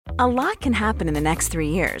A lot can happen in the next 3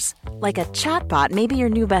 years. Like a chatbot may be your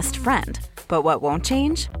new best friend. But what won't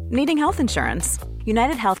change? Needing health insurance.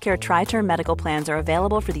 United Healthcare Tri-Term Medical Plans are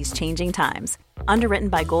available for these changing times. Underwritten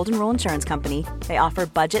by Golden Rule Insurance Company, they offer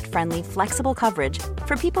budget-friendly, flexible coverage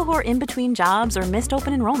for people who are in between jobs or missed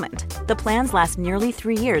open enrollment. The plans last nearly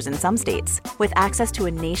 3 years in some states, with access to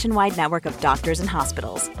a nationwide network of doctors and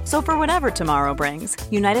hospitals. So for whatever tomorrow brings,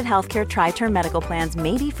 United Healthcare Tri-Term Medical Plans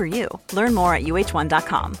may be for you. Learn more at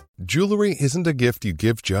uh1.com. Jewelry isn't a gift you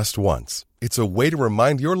give just once. It's a way to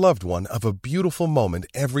remind your loved one of a beautiful moment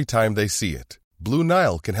every time they see it. Blue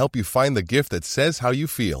Nile can help you find the gift that says how you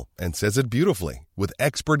feel and says it beautifully, with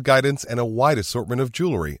expert guidance and a wide assortment of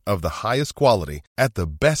jewelry of the highest quality at the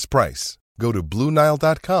best price. Go to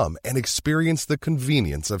BlueNile.com and experience the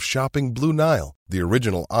convenience of shopping Blue Nile, the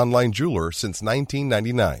original online jeweler since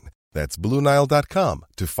 1999. That's BlueNile.com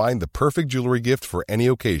to find the perfect jewelry gift for any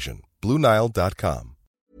occasion. BlueNile.com.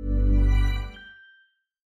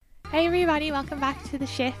 Hey everybody, welcome back to The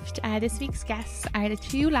Shift. This week's guests are the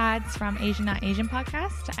two lads from Asian Not Asian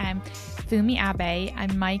podcast, Fumi Abe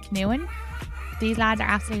and Mike Newen. These lads are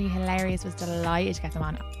absolutely hilarious. Was delighted to get them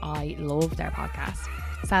on. I love their podcast.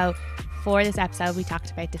 So for this episode, we talked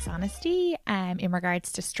about dishonesty in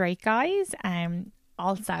regards to straight guys,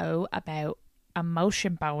 also about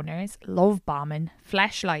emotion boners, love bombing,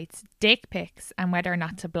 fleshlights, dick pics, and whether or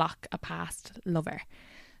not to block a past lover.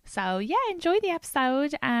 So yeah, enjoy the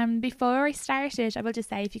episode. Before I start it, I will just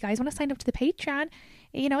say, if you guys want to sign up to the Patreon,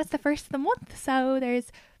 you know, it's the first of the month, so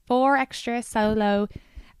there's 4 extra solo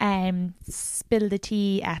spill the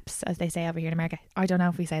tea eps, as they say over here in America. I don't know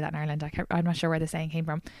if we say that in Ireland. I'm not sure where the saying came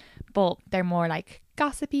from, but they're more like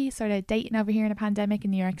gossipy, sort of dating over here in a pandemic in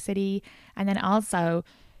New York City. And then also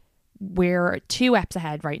we're 2 eps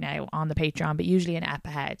ahead right now on the Patreon, but usually an ep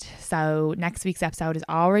ahead. So next week's episode is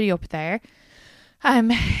already up there.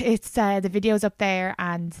 It's the video's up there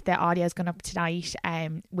and the audio's gone up tonight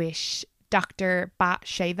with Dr. Bat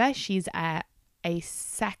Sheva. She's a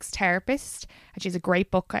sex therapist, and she has a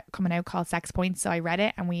great book coming out called Sex Points. So I read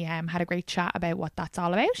it and we had a great chat about what that's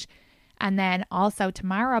all about. And then also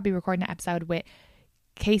tomorrow I'll be recording an episode with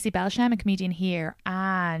Casey Belsham, a comedian here,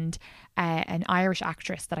 and an Irish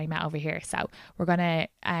actress that I met over here. So we're going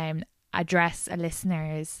to address a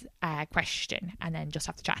listener's question and then just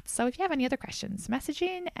have to chat. So if you have any other questions, message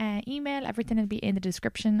in, email, everything will be in the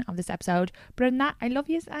description of this episode. But other than that, I love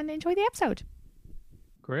you and enjoy the episode.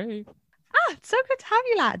 Great. It's so good to have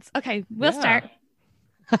you lads. Okay, we'll start.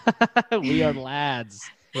 We are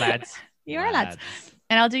lads. You are lads.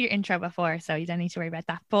 And I'll do your intro before, so you don't need to worry about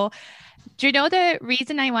that. But do you know the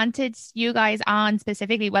reason I wanted you guys on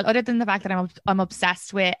specifically? Well, other than the fact that I'm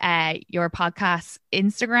obsessed with your podcast,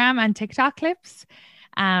 Instagram and TikTok clips.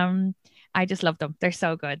 I just love them. They're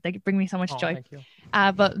so good. They bring me so much joy. Thank you.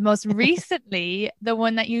 But most recently, the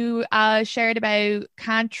one that you shared about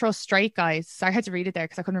can't trust straight guys. So I had to read it there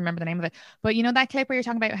because I couldn't remember the name of it. But you know that clip where you're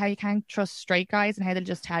talking about how you can't trust straight guys and how they'll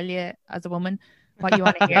just tell you as a woman what you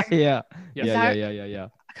want to hear? Yeah.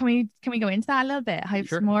 Can we go into that a little bit? Have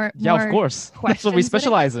Sure. more Of course. That's what we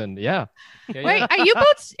specialize in. Yeah. Wait,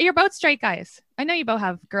 you're both straight guys? I know you both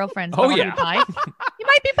have girlfriends. Oh, but yeah. You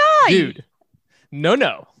might be bi. Dude. No.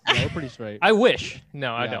 Yeah, we're pretty straight. I wish.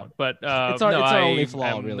 No, I Yeah. don't. But It's our only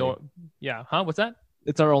flaw, really. Yeah. Huh? What's that?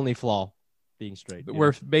 It's our only flaw, being straight.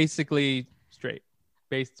 We're basically straight.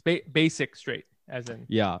 Basic straight, as in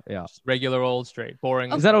Yeah. just regular old straight.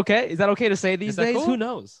 Boring. Is that okay? Is that okay to say these Is that days? cool? Who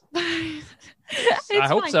knows? I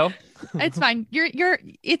hope so. It's fine.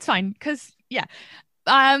 It's fine. Cause yeah.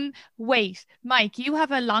 Wait, Mike, you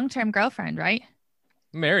have a long-term girlfriend, right?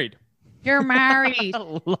 Married. You're married.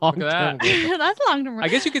 Long term. That's long-term. I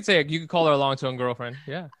guess you could call her a long-term girlfriend.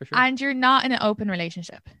 Yeah, for sure. And you're not in an open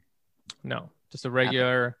relationship. No, just a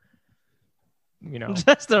regular,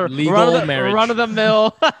 Just a legal marriage. Run of the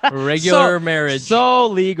mill. regular marriage. So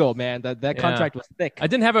legal, man. That contract was thick. I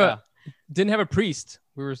didn't have a priest.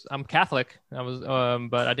 I'm Catholic. I was,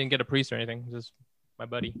 but I didn't get a priest or anything. Just my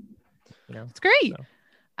buddy. It's great. So,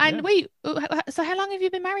 and yeah. wait, so how long have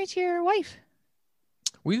you been married to your wife?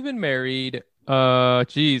 We've been married. How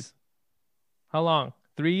long?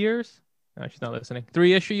 3 years? No, she's not listening.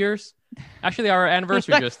 3-ish years. Actually, our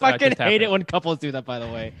anniversary I just fucking just hate happened. it when couples do that, by the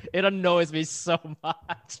way. It annoys me so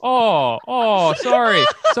much. Oh, sorry.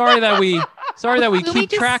 Sorry that we Will we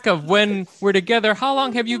keep just- track of when we're together. How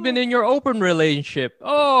long have you been in your open relationship?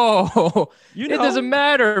 Oh, You it know. doesn't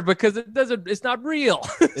matter because it's not real.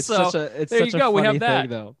 It's so such a there you go. We funny have that. thing,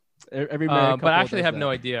 though. Every married but I couple actually does have that. no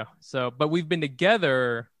idea. So, but we've been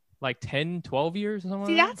together like 10, 12 years or something.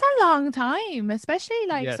 See, like that's a long time, especially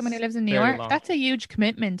like Yes, someone who lives in New very York. long. That's a huge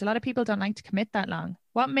commitment. A lot of people don't like to commit that long.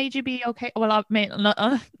 What made you be okay? Well,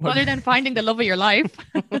 other than finding the love of your life,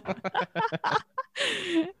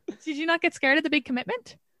 did you not get scared of the big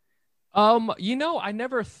commitment? I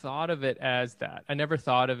never thought of it as that. I never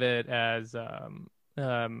thought of it as oh,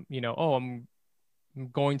 I'm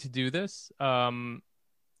going to do this.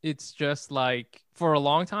 It's just like for a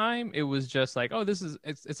long time, it was just like, oh,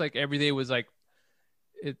 it's like every day was like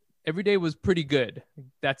every day was pretty good.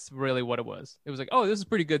 That's really what it was. It was like, oh, this is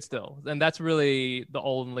pretty good still. And that's really the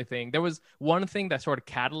only thing. There was one thing that sort of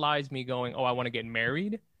catalyzed me going, oh, I want to get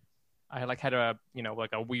married. I had a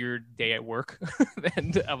a weird day at work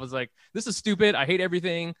and I was like, this is stupid. I hate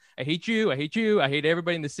everything. I hate you. I hate you. I hate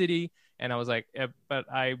everybody in the city. And I was like, but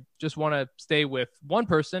I just want to stay with one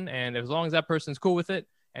person. And as long as that person's cool with it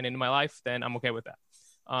and in my life, then I'm okay with that.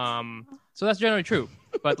 So that's generally true.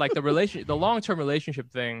 But like the long-term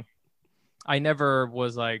relationship thing, I never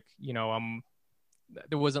was like,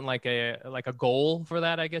 there wasn't like a goal for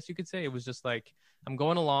that, I guess you could say. It was just like, I'm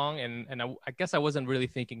going along and I guess I wasn't really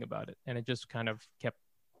thinking about it. And it just kind of kept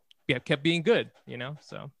being good,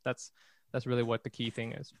 So that's really what the key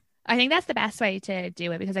thing is. I think that's the best way to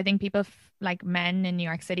do it, because I think people like men in New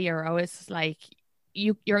York City are always like,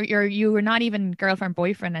 you were not even girlfriend,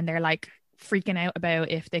 boyfriend, and they're like freaking out about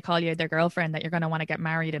if they call you their girlfriend that you're going to want to get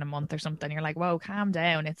married in a month or something. You're like, whoa, calm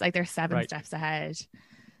down. It's like they're 7 steps ahead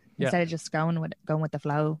instead of just going with the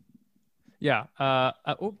flow. Yeah. My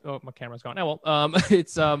camera's gone. Oh, well,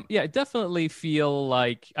 it's definitely feel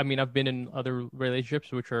like, I mean, I've been in other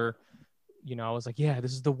relationships which are, I was like, yeah,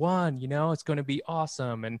 this is the one, it's going to be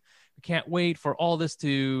awesome. And we can't wait for all this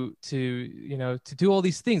to do all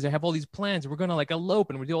these things. I have all these plans. We're going to like elope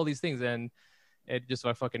and we do all these things. And it just,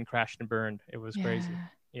 I fucking crashed and burned. It was crazy.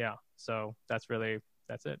 Yeah. So that's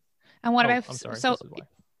it. And what about, I'm sorry. So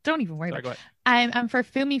don't even worry Sorry, about it. And for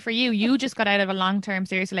Fumi, for you just got out of a long-term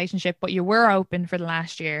serious relationship, but you were open for the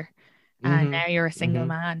last year. And now you're a single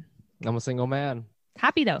man. I'm a single man.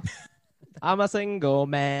 Happy though. I'm a single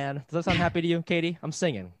man. Does that sound happy to you, Katie? I'm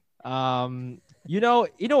singing. You know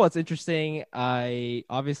what's interesting? I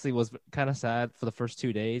obviously was kind of sad for the first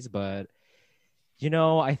 2 days, but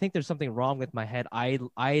I think there's something wrong with my head.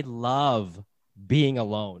 I love being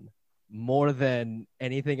alone more than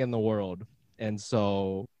anything in the world. And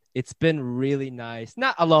so it's been really nice.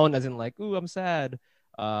 Not alone as in like, ooh, I'm sad.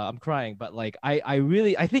 I'm crying. But like, I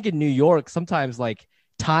think in New York, sometimes like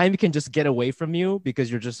time can just get away from you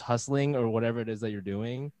because you're just hustling or whatever it is that you're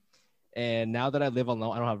doing. And now that I live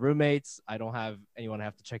alone, I don't have roommates. I don't have anyone I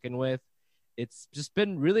have to check in with. It's just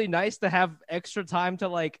been really nice to have extra time to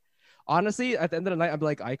like, honestly, at the end of the night, I'm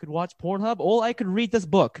like, I could watch Pornhub or I could read this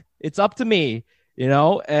book. It's up to me,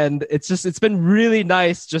 and it's been really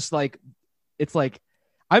nice. Just like, it's like,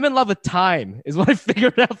 I'm in love with time is what I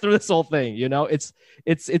figured out through this whole thing.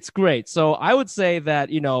 It's great. So I would say that,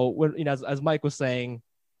 when, as Mike was saying,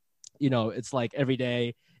 it's like every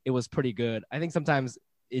day it was pretty good. I think sometimes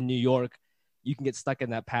in New York, you can get stuck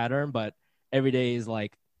in that pattern, but every day is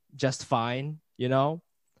like just fine, And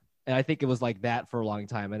I think it was like that for a long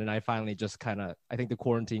time. And then I finally just I think the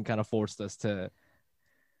quarantine kind of forced us to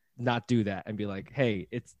not do that and be like, hey,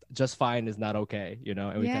 it's just fine is not okay,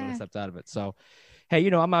 and we kind of stepped out of it. So, hey,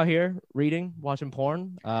 I'm out here reading, watching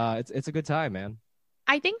porn. It's a good time, man.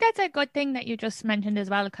 I think that's a good thing that you just mentioned as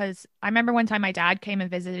well, because I remember one time my dad came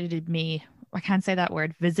and visited me. I can't say that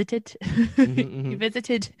word, visited. He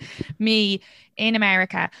visited me in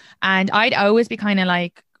America, and I'd always be kind of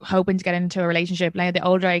like hoping to get into a relationship. Like the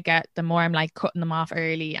older I get, the more I'm like cutting them off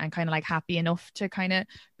early and kind of like happy enough to kind of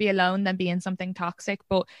be alone than be in something toxic.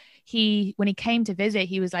 But when he came to visit,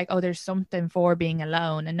 he was like, oh, there's something for being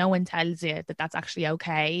alone, and no one tells you that that's actually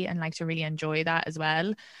okay, and like to really enjoy that as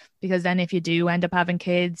well, because then if you do end up having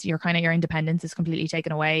kids, your independence is completely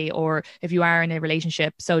taken away. Or if you are in a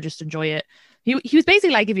relationship, so just enjoy it. He was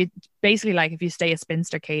basically like, if you stay a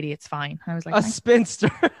spinster, Katie, it's fine. I was like, a spinster.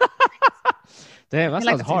 Damn, that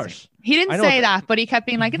sounds harsh. He didn't say that, but he kept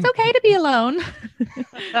being like, it's okay to be alone.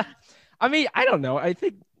 I mean, I don't know. I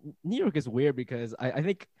think New York is weird because I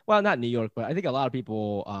think, well, not New York, but I think a lot of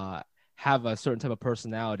people have a certain type of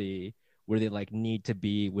personality where they like need to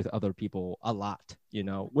be with other people a lot,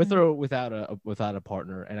 with or without a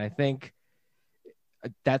partner. And I think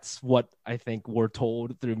that's what I think we're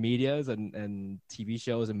told through medias and TV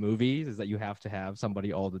shows and movies, is that you have to have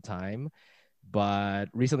somebody all the time. But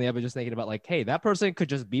recently I've been just thinking about like, hey, that person could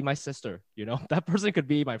just be my sister, that person could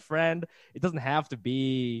be my friend. It doesn't have to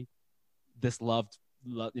be this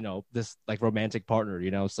this like romantic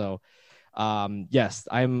partner, so Yes,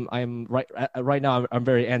 I'm right now. I'm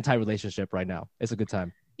very anti-relationship right now. It's a good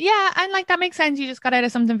time. Yeah, and like that makes sense. You just got out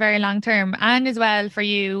of something very long term. And as well for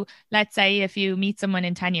you, let's say if you meet someone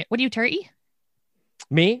in 10 years, what are you, 30?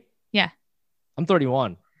 Me? Yeah. I'm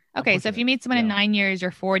 31. Okay, so if you meet someone in 9 years,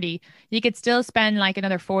 you're 40, you could still spend like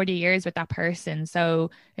another 40 years with that person. So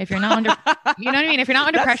if you're not under, you know what I mean? If you're not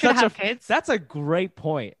under pressure to have kids. That's a great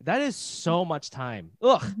point. That is so much time.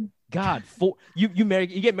 Ugh, God, you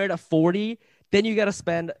get married at 40, then you got to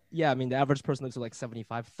spend, I mean, the average person lives to like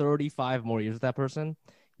 75, 35 more years with that person.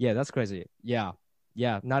 Yeah, that's crazy. Yeah,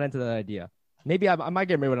 not into that idea. Maybe I might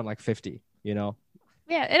get married when I'm like 50, you know?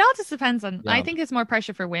 Yeah, it all just depends on, I think it's more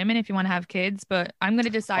pressure for women if you want to have kids, but I'm going to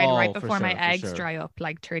decide right before my eggs dry up,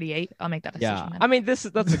 like 38. I'll make that decision. Yeah, I mean, that's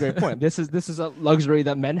a great point. This is a luxury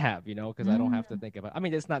that men have, you know, because I don't have to think about, I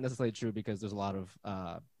mean, it's not necessarily true because there's a lot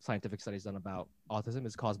of scientific studies done about autism.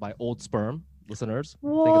 It's caused by old sperm, listeners.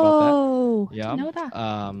 Whoa, think about that. Yeah. I know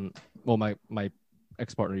that. Well, my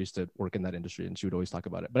ex-partner used to work in that industry and she would always talk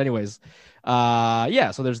about it, but anyways,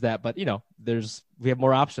 so there's that, but you know, we have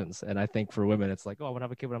more options, and I think for women it's like, oh, I want to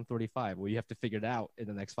have a kid when I'm 35. Well, you have to figure it out in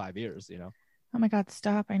the next 5 years, you know. Oh my God,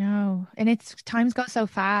 stop. I know. And it's times go so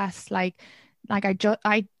fast. Like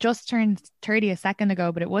I just turned 30 a second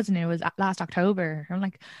ago, but it wasn't, it was last October. I'm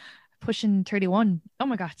like pushing 31. Oh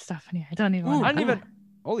my God, stop. I don't even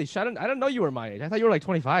holy shit, I didn't know you were my age. I thought you were like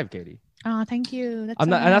 25, Katie. Oh, thank you.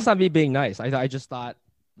 And that's not me being nice. I just thought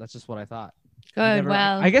that's just what I thought. Good.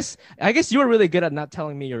 Well, I guess you were really good at not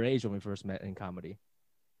telling me your age when we first met in comedy.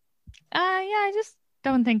 I just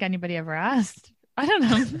don't think anybody ever asked. I don't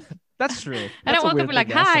know. That's true. I don't walk up and be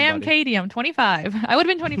like, hi, I'm Katie. I'm 25. I would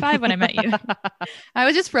have been 25 when I met you. I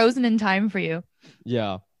was just frozen in time for you.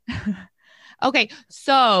 Yeah. Okay.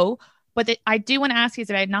 So, but I do want to ask you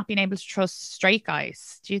about not being able to trust straight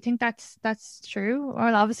guys. Do you think that's true? Or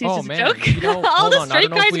obviously it's just a joke. You know, all the straight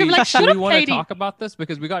guys are gonna be like, shut up, we want Katie. to talk about this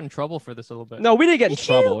because we got in trouble for this a little bit. No, we didn't get in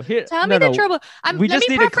trouble. Tell me the trouble. We just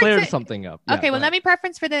need to clear something up. Okay, well, let me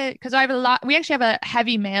preference for because I have we actually have a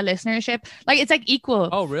heavy male listenership. Like it's like equal.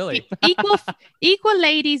 Oh, really? equal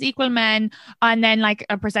ladies, equal men, and then like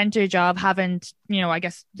a percentage of haven't, you know, I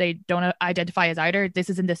guess they don't identify as either. This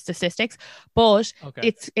is in the statistics, but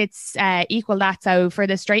it's equal that. So for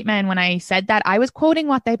the straight men, when I said that, I was quoting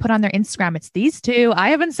what they put on their Instagram. It's these two. I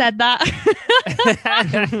haven't said that.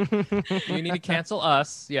 You need to cancel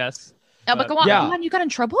us. Yes. Oh, but go on. Yeah. You got in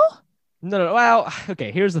trouble? No. Well,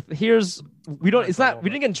 okay. We didn't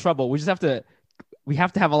get in trouble. We have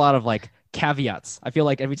to have a lot of like caveats. I feel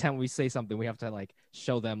like every time we say something, we have to like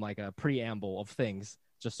show them like a preamble of things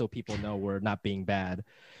just so people know we're not being bad.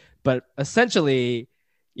 But essentially,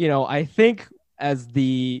 you know, I think as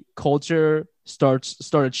the culture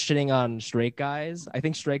started shitting on straight guys, I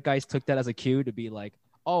think straight guys took that as a cue to be like,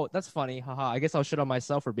 oh, that's funny, haha, I guess I'll shit on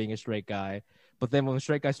myself for being a straight guy. But then when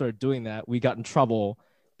straight guys started doing that, we got in trouble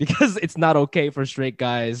because it's not okay for straight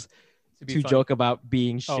guys to joke about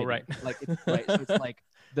being shitty. Oh, right. Like, right. So it's like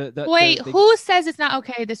who says it's not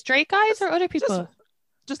okay? The straight guys or other people?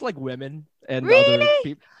 Just like women and really? Other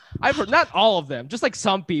people. I've heard not all of them, just like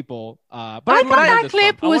some people. But I thought that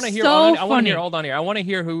clip was so funny. I want to hear. Hold on here. I want to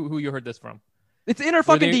hear who you heard this from. It's in her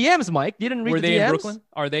fucking DMs, Mike. You didn't read the DMs? Were they in Brooklyn?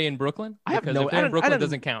 Are they in Brooklyn? I have no. If they're in Brooklyn, it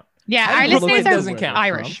doesn't count. Yeah, our listeners doesn't count.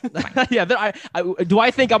 Irish. Yeah, do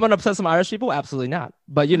I think I'm gonna upset some Irish people? Absolutely not.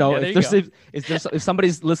 But you know, if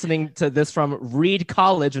somebody's listening to this from Reed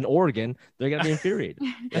College in Oregon, they're gonna be infuriated.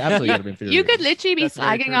 They're absolutely gonna be infuriated. You could literally be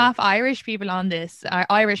slagging off Irish people on this,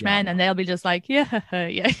 Irish men, and they'll be just like, yeah.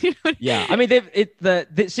 Yeah, I mean,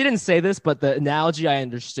 she didn't say this, but the analogy I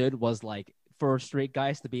understood was like, for straight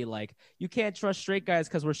guys to be like, you can't trust straight guys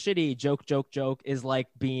because we're shitty. Joke is like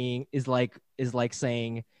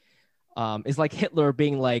saying, is like Hitler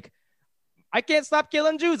being like, I can't stop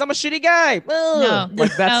killing Jews. I'm a shitty guy. No,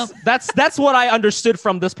 like that's what I understood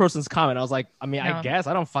from this person's comment. I was like, I mean, I guess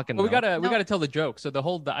I don't fucking know. We gotta tell the joke. So the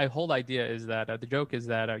whole idea is that the joke is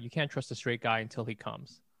that you can't trust a straight guy until he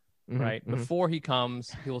comes, right? Mm-hmm. Before he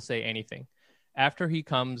comes, he will say anything. After he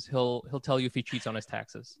comes, he'll tell you if he cheats on his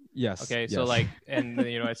taxes. Yes. Okay. Yes. So like, and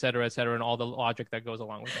you know, et cetera, and all the logic that goes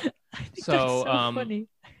along with it. I think that's so funny.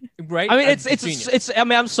 Right. I mean, it's. I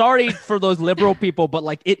mean, I'm sorry for those liberal people, but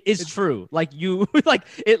like, it's true. Like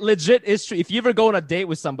it legit is true. If you ever go on a date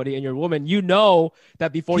with somebody and you're a woman, you know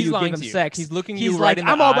that before you give him sex, he's looking you right in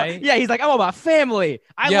the eye. He's like, I'm all about family.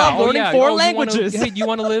 I love learning foreign languages. You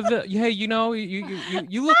want to live? Hey, you know,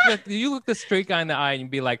 you look the straight guy in the eye and you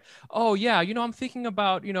be like, oh yeah, you know, I'm thinking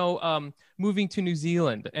about, you know, moving to New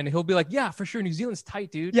Zealand, and he'll be like, yeah, for sure, New Zealand's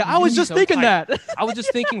tight, dude. Yeah, New I was Zealand's just so thinking tight." that. I was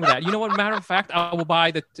just thinking that. You know what? Matter of fact, I will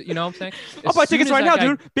buy you know what I'm saying? I'll As buy soon tickets as right that now, guy-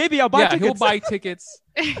 dude. Baby, I'll buy yeah, tickets. he'll buy tickets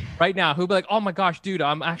right now. He'll be like, oh my gosh, dude,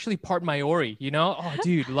 I'm actually part Maori, you know? Oh,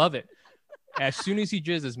 dude, love it. As soon as he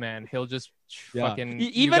jizzes, man, he'll just Yeah. fucking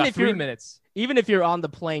Even got if 3 you're- minutes. Even if you're on the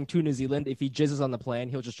plane to New Zealand, if he jizzes on the plane,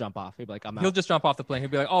 he'll just jump off. He'll be like, I'm out. He'll just jump off the plane. He'll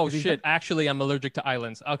be like, oh Is he- shit, actually I'm allergic to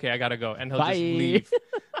islands. Okay, I gotta go. And he'll Bye. just leave.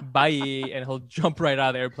 Bye. And he'll jump right out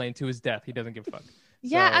of the airplane to his death. He doesn't give a fuck.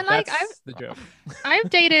 Yeah, So and like that's the joke. I've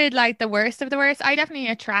dated like the worst of the worst. I definitely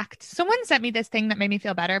attract. Someone sent me this thing that made me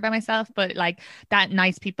feel better about myself, but like that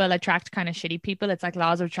nice people attract kind of shitty people. It's like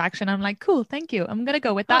laws of attraction. I'm like, cool, thank you. I'm gonna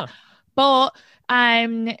go with that. Huh. But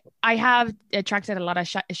I have attracted a lot of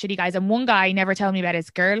shitty guys, and one guy never told me about his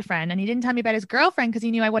girlfriend, and he didn't tell me about his girlfriend because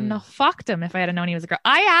he knew I wouldn't have fucked him if I had known he was a girl.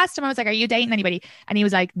 I asked him, I was like, "Are you dating anybody?" And he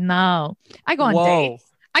was like, "No, I go on dates."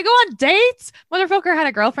 I go on dates. Motherfucker had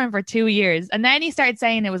a girlfriend for 2 years. And then he started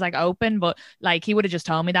saying it was like open, but like he would have just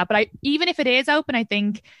told me that. But even if it is open, I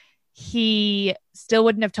think he still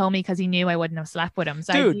wouldn't have told me because he knew I wouldn't have slept with him.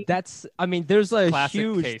 So Dude, there's a Classic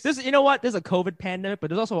huge case. you know what? There's a COVID pandemic, but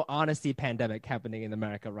there's also an honesty pandemic happening in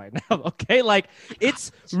America right now. Okay. Like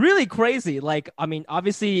it's really crazy. Like, I mean,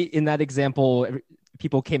 obviously in that example,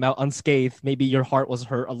 people came out unscathed. Maybe your heart was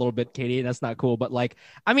hurt a little bit, Katie, and that's not cool. But like,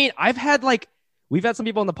 I mean, we've had some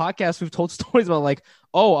people on the podcast who've told stories about like,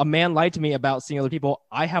 oh, a man lied to me about seeing other people.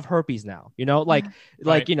 I have herpes now, you know, like,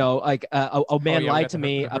 Right. you know, like a man yeah, we lied got to the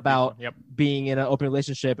me herpes about one. Yep. being in an open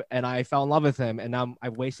relationship and I fell in love with him and now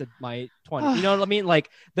I've wasted my 20. You know what I mean? Like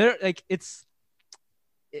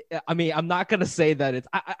I mean, I'm not going to say that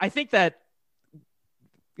I think that,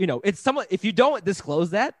 you know, it's someone, if you don't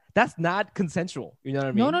disclose that, that's not consensual. You know what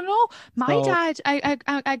I mean? No. My So- dad,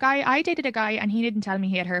 I dated a guy and he didn't tell me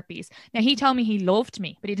he had herpes. Now he told me he loved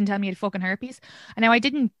me, but he didn't tell me he had fucking herpes. And now I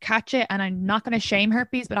didn't catch it, and I'm not going to shame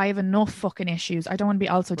herpes, but I have enough fucking issues. I don't want to be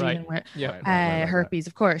also dealing with Yeah. herpes,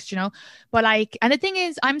 of course, you know. But like, and the thing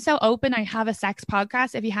is, I'm so open. I have a sex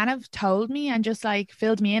podcast. If you hadn't have told me and just like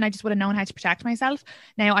filled me in, I just would have known how to protect myself.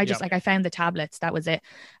 Now I just Yep. like, I found the tablets. That was it.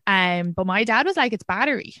 But my dad was like, it's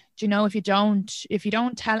battery. Do you know, if you don't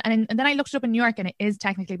tell, and then I looked it up in New York, and it is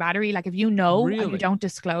technically battery. Like if you know and you Really? don't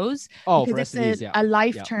disclose, Oh, for because STDs, it's yeah. a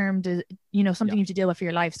life term, you know, something Yeah. you have to deal with for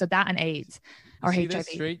your life. So that and AIDS or See HIV.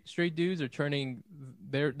 this? Straight dudes are turning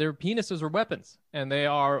their penises are weapons, and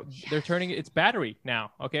they're turning it's battery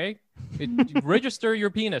now. Okay, register your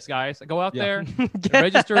penis, guys. Go out Yeah. there, and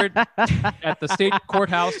register it at the state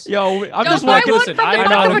courthouse. Yo, I'm Yo, just buy like, one listen, from the I back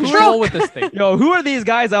know of a how to truck. roll with this thing. yo, who are these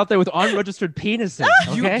guys out there with unregistered penises?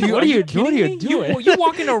 Okay, what are you doing? You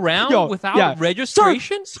walking around Yo, without yeah.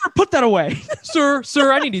 registration? Sir, put that away. Sir,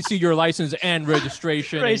 I need to see your license and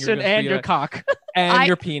registration Registration and, you're and your cock. and I-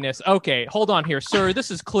 your penis. Okay, hold on here, sir.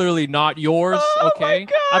 This is clearly not yours. Oh my Okay,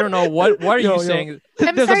 God. I don't know what are Yo, you yo. saying.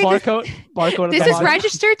 I'm There's sorry, a barcode. This at the is bottom.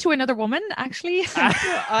 registered to another woman, actually.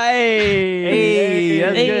 Hey,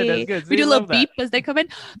 that's Hey, good. That's good. we See, do a love little that. beep as they come in.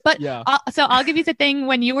 But Yeah. so I'll give you the thing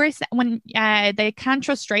when they can't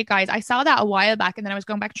trust straight guys. I saw that a while back, and then I was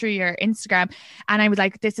going back through your Instagram, and I was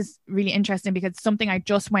like, this is really interesting because it's something I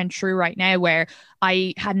just went through right now where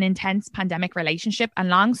I had an intense pandemic relationship. And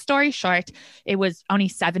long story short, it was only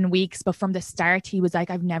 7 weeks, but from the start, he was like,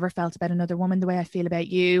 I've never felt about another woman the way I feel about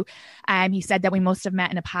you. He said that we must have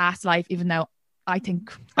met in a past life, even though I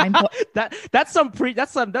think I'm. That's some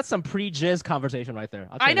pre-jizz conversation right there.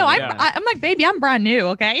 I'll tell I you know. that. I'm like, baby, I'm brand new.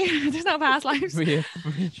 Okay, there's no past lives.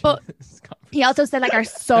 But he also said like our Not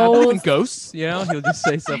even souls, ghosts, you know, he'll just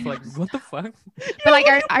say stuff like, "What the fuck?" but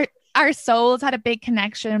like our souls had a big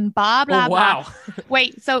connection. Blah blah Oh, wow. blah.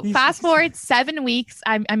 Wait, so fast forward 7 weeks.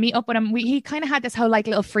 I meet up with him. He kind of had this whole like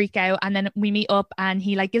little freak out, and then we meet up, and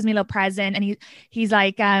he like gives me a little present, and he's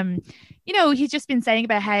like, you know, he's just been saying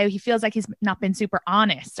about how he feels like he's not been super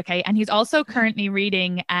honest. Okay. And he's also currently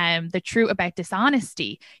reading The Truth About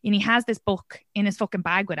Dishonesty. And he has this book in his fucking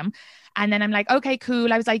bag with him. And then I'm like, okay,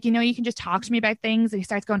 cool. I was like, you know, you can just talk to me about things. And he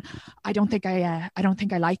starts going, I don't think I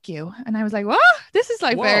like you. And I was like, what? This is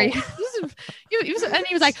like Whoa. very, and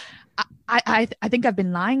he was like, I think I've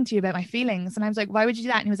been lying to you about my feelings. And I was like, why would you do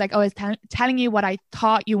that? And he was like, oh, I was telling you what I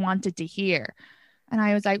thought you wanted to hear. And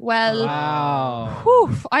I was like, well, Wow.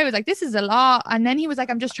 whew. I was like, this is a lot. And then he was like,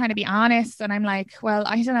 I'm just trying to be honest. And I'm like, well,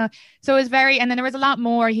 I don't know. So it was and then there was a lot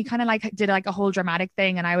more. He kind of like did like a whole dramatic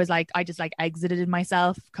thing. And I was like, I just like exited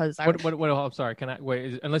myself because What? I'm sorry. Can I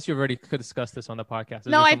wait? Unless you already could discuss this on the podcast. Is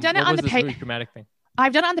No, there I've done it what on was the this pa- really dramatic thing.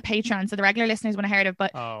 I've done it on the Patreon, so the regular listeners wouldn't have heard of.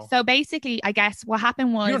 But so basically, I guess what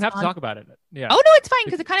happened was you don't have to talk about it. Yeah. Oh no, it's fine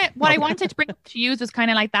because it kind of what I wanted to bring up to use was kind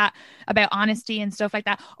of like that about honesty and stuff like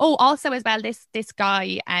that. Oh, also as well, this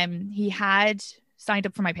guy, he had signed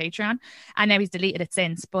up for my Patreon and now he's deleted it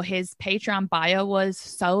since. But his Patreon bio was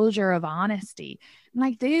Soldier of Honesty. I'm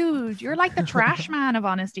like, dude, you're like the trash man of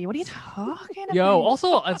honesty. What are you talking about? Yo,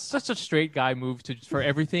 also, it's such a straight guy move to for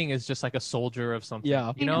everything is just like a soldier of something.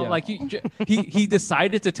 Yeah. You know, Yeah. like he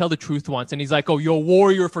decided to tell the truth once, and he's like, "Oh, you're a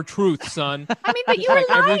warrior for truth, son." I mean, but you It's were like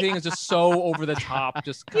lying. everything is just so over the top.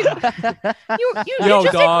 Just You Yo,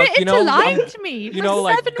 just dog, admitted you know, to lying I'm- to me. you for know,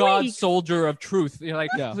 like 7 God's weeks. soldier of truth. You're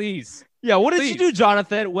like, Yeah. please. Yeah, what did Please. you do,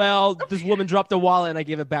 Jonathan? Well, this woman dropped a wallet and I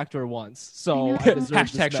gave it back to her once. So I deserve this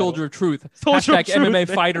Hashtag medal. soldier of truth. Soldier of Hashtag truth, MMA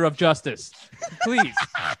man. fighter of justice. Please.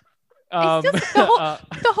 It's just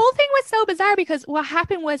the whole thing was so bizarre because what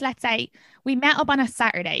happened was, let's say we met up on a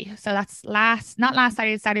Saturday. So that's not last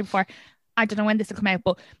Saturday, the Saturday before. I don't know when this will come out,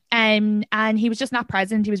 but and he was just not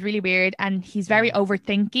present. He was really weird and he's very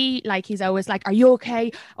overthinky. Like he's always like, "Are you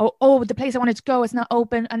okay? Oh, the place I wanted to go is not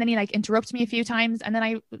open." And then he like interrupts me a few times. And then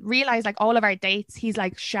I realized like all of our dates, he's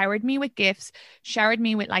like showered me with gifts, showered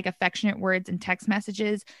me with like affectionate words and text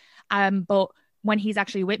messages. But when he's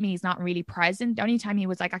actually with me, he's not really present. The only time he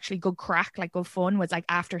was like actually good crack, like good fun, was like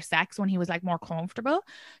after sex when he was like more comfortable.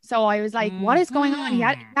 So I was like, what is going on? He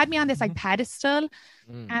had me on this like pedestal.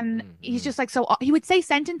 And he's just like, so he would say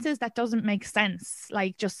sentences that doesn't make sense.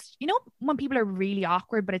 Like just, you know, when people are really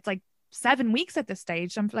awkward, but it's like 7 weeks at this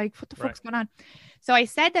stage. I'm like, what the fuck's going on? So I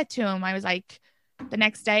said that to him. I was like, the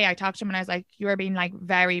next day I talked to him and I was like, you are being like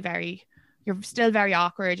very, very, you're still very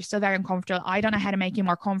awkward. You're still very uncomfortable. I don't know how to make you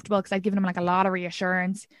more comfortable because I've given him like a lot of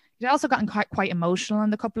reassurance. He's also gotten quite emotional in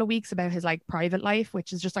the couple of weeks about his like private life,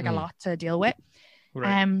 which is just like a lot to deal with.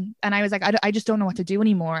 Right. And I was like, I just don't know what to do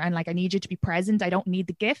anymore. And like, I need you to be present. I don't need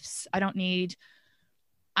the gifts. I don't need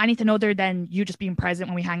anything other than you just being present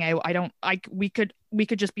when we hang out. I don't like, we could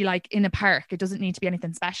just be like in a park. It doesn't need to be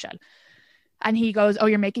anything special. And he goes, "Oh,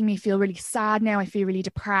 you're making me feel really sad now. I feel really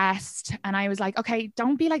depressed." And I was like, okay,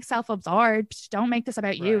 don't be like self-absorbed. Don't make this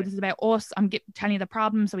about you. Right. This is about us. I'm telling you the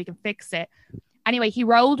problem so we can fix it. Anyway, he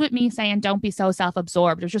rolled with me saying, "Don't be so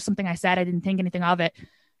self-absorbed." It was just something I said. I didn't think anything of it.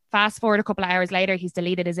 Fast forward a couple of hours later, he's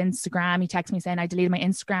deleted his Instagram. He texts me saying, "I deleted my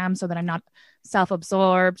Instagram so that I'm not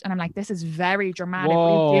self-absorbed." And I'm like, this is very dramatic. What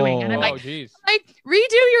are you doing? And I'm Oh, like, geez.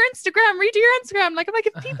 redo your Instagram. Like, I'm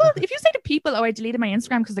like, if you say to people, "Oh, I deleted my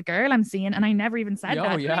Instagram because the girl I'm seeing," and I never even said Yo,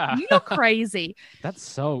 that. yeah. You look crazy. That's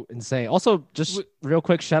so insane. Also, just real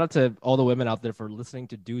quick, shout out to all the women out there for listening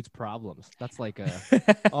to dudes' problems. That's like a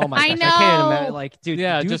oh my I gosh, I can't know. imagine. Like, dude,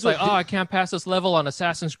 Yeah, dudes just will- like, oh, I can't pass this level on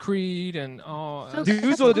Assassin's Creed, and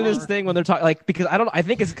dudes will do this thing when they're talking, like, because I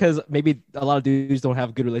think it's because maybe a lot of dudes don't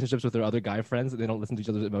have good relationships with their other guy friends and they don't listen to each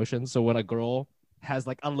other's emotions. So when a girl has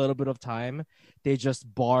like a little bit of time, they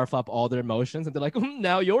just barf up all their emotions and they're like,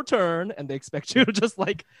 "Now your turn," and they expect you to just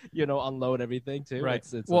like, you know, unload everything too. Right.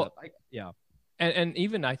 It's Well, yeah. and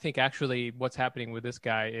even I think actually what's happening with this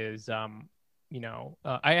guy is I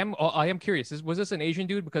am curious. Was this an Asian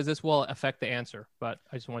dude? Because this will affect the answer, but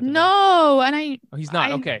I just wanted to know. No, and Oh, he's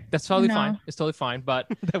not. Okay, that's totally No. fine. It's totally fine. But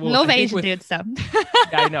love I think Asian with- dudes, so.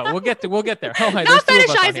 Yeah, I know. We'll get there. Oh, hey, Not there's two of us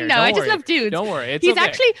on fetishizing, here. no. Don't I just worry. love dudes. Don't worry. It's He's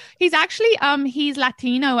okay. he's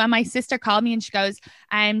Latino, and my sister called me and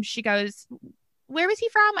she goes, "Where is he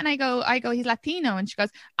from?" And I go, "He's Latino." And she goes,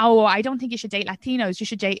 "Oh, I don't think you should date Latinos. You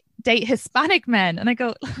should date Hispanic men." And I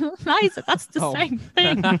go, "Liza, that's the Oh. same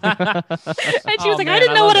thing." And she was Oh, like, man, "I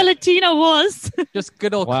didn't I know love what a it. Latino was." Just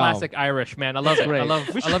good old Wow. classic Irish, man. I love it. I Great.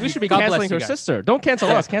 love. We I love should be God bless canceling you her guys. sister. Don't cancel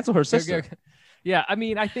us. Cancel her sister. Yeah, I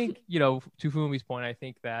mean, I think to Fumi's point, I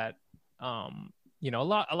think that a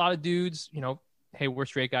lot of dudes, hey, we're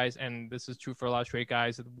straight guys, and this is true for a lot of straight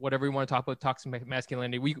guys. Whatever you want to talk about toxic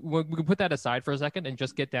masculinity, we can put that aside for a second and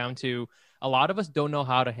just get down to a lot of us don't know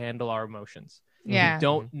how to handle our emotions. Yeah. We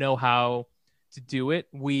don't know how to do it.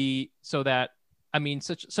 Such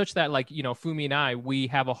that like Fumi and I, we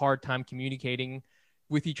have a hard time communicating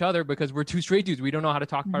with each other because we're two straight dudes. We don't know how to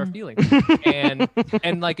talk about our feelings.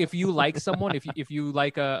 and like if you like someone, if you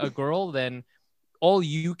like a girl, then all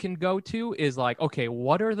you can go to is like, okay,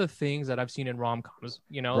 what are the things that I've seen in rom-coms?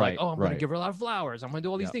 Like, oh, I'm going to give her a lot of flowers. I'm going to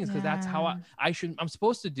do all these things because that's how I'm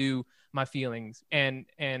supposed to do my feelings. And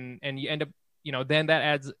you end up, then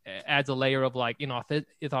that adds a layer of like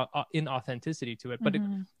inauthenticity to it. But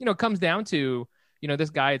it comes down to, this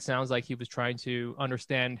guy, it sounds like he was trying to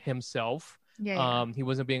understand himself. Yeah. He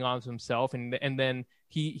wasn't being honest with himself. And then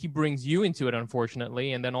he brings you into it,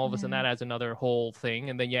 unfortunately. And then all of a sudden that adds another whole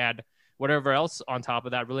thing. And then you add whatever else on top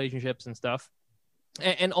of that, relationships and stuff.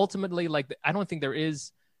 And ultimately, like, I don't think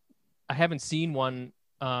I haven't seen one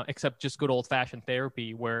except just good old fashioned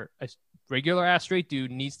therapy where a regular ass straight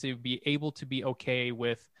dude needs to be able to be okay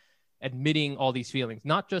with admitting all these feelings,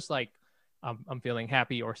 not just like I'm feeling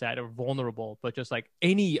happy or sad or vulnerable, but just like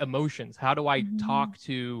any emotions. How do I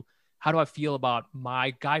how do I feel about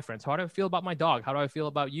my guy friends? How do I feel about my dog? How do I feel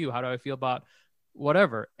about you? How do I feel about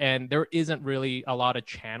whatever? And there isn't really a lot of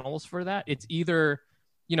channels for that. It's either,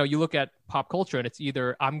 you know, you look at pop culture and it's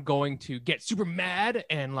either I'm going to get super mad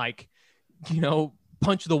and like, you know,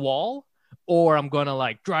 punch the wall, or I'm going to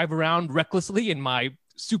like drive around recklessly in my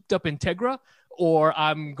souped up Integra, or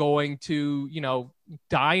I'm going to, you know,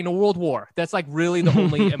 die in a world war. That's like really the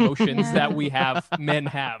only emotions that we have, men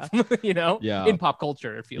have, you know, in pop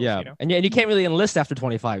culture, it feels, you know. And you can't really enlist after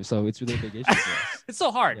 25, so it's really a big issue for us. It's so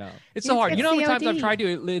hard. It's so hard. You know how many times I've tried to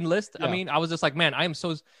enlist? I mean, I was just like, man, I am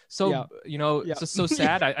so you know, just so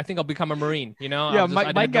sad. I think I'll become a Marine, you know? Yeah,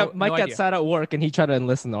 Mike got sad at work and he tried to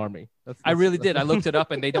enlist in the army. I really did. I looked it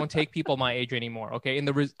up and they don't take people my age anymore, okay? And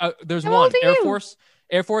there's one,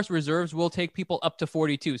 Air Force Reserves will take people up to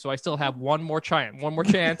 42. So I still have one more chance.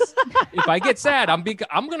 If I get sad, I'm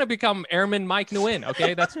going to become Airman Mike Nguyen.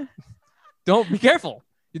 Okay. Don't be careful.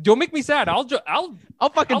 Don't make me sad. I'll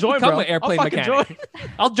fucking join, become bro. an airplane mechanic.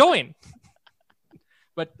 I'll join.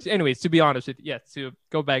 But anyways, to be honest,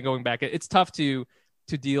 going back, it's tough to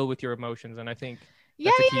deal with your emotions. And I think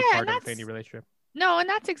that's a key part of any relationship. No, and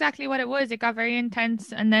that's exactly what it was. It got very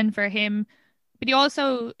intense. And then for him, but he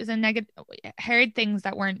also is heard things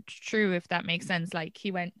that weren't true, if that makes sense. Like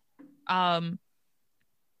he went, I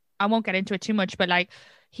won't get into it too much, but like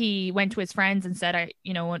he went to his friends and said,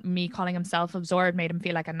 me calling him self-absorbed made him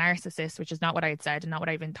feel like a narcissist, which is not what I had said and not what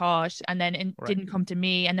I even thought. And then didn't come to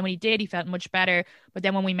me. And then when he did, he felt much better. But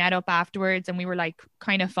then when we met up afterwards and we were like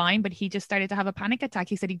kind of fine, but he just started to have a panic attack.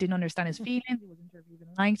 He said he didn't understand his feelings. He wasn't sure if he even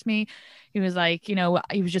liked me. He was like, you know,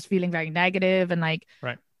 he was just feeling very negative and like,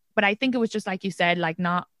 but I think it was just like you said, like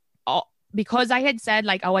because I had said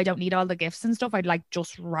like, oh, I don't need all the gifts and stuff. I'd like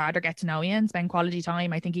just rather get to know you and spend quality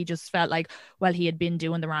time. I think he just felt like, well, he had been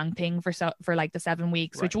doing the wrong thing for like the 7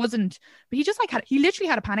 weeks, which wasn't, but he just like he literally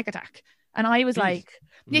had a panic attack. And I was like,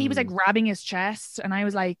 he was like grabbing his chest. And I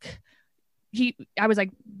was like, I was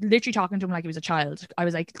like literally talking to him like he was a child. I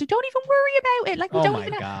was like, don't even worry about it. Like, we don't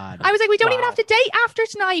even I was like, we don't even have to date after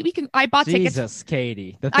tonight. I bought tickets. Jesus,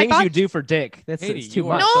 Katie. The things you do for Dick. That's too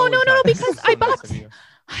much. No, because I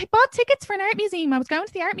bought tickets for an art museum. I was going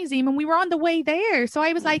to the art museum and we were on the way there. So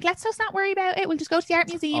I was like, let's just not worry about it. We'll just go to the art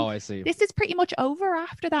museum. Oh, I see. This is pretty much over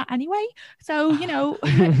after that anyway. So, you know,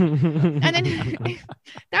 and then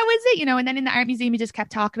that was it, you know, and then in the art museum, he just kept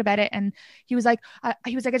talking about it. And he was like, I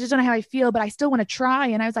just don't know how I feel, but I still want to try.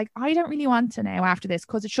 And I was like, I don't really want to now after this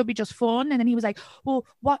because it should be just fun. And then he was like, well,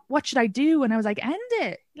 what should I do? And I was like, end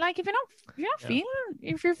it. Like, if you're not feeling,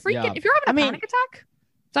 if you're freaking, if you're having a panic attack,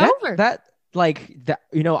 it's over. Like that,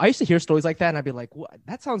 you know, I used to hear stories like that and I'd be like, what?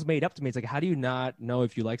 That sounds made up to me. It's like, how do you not know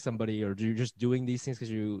if you like somebody or you're just doing these things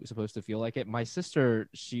because you're supposed to feel like it? My sister,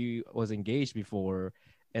 she was engaged before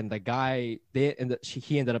and the guy,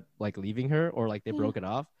 he ended up like leaving her or like they broke it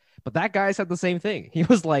off. But that guy said the same thing. He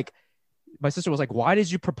was like, my sister was like, why did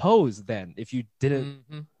you propose then if you didn't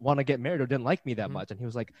want to get married or didn't like me that much? And he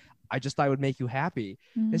was like, I just thought it would make you happy.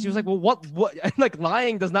 And she was like, well, what like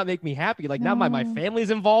lying does not make me happy. Like now my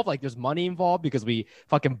family's involved. Like there's money involved because we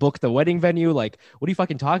fucking booked the wedding venue. Like, what are you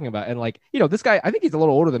fucking talking about? And like, you know, this guy, I think he's a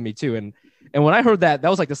little older than me too. And when I heard that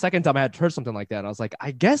was like the second time I had heard something like that. And I was like,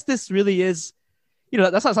 I guess this really is, you know,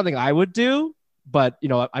 that's not something I would do. But, you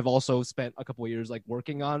know, I've also spent a couple of years like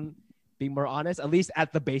working on being more honest, at least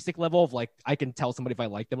at the basic level of like, I can tell somebody if I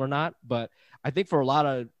like them or not. But I think for a lot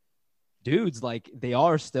of dudes, like they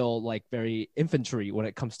are still like very infantry when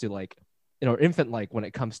it comes to like, you know, infant, like when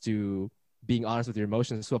it comes to being honest with your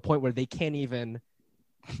emotions to a point where they can't even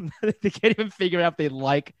figure out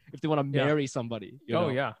if they want to marry somebody. You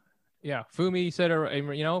know? Yeah. Fumi said,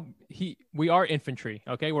 you know, we are infantry.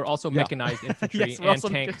 Okay. We're also mechanized infantry and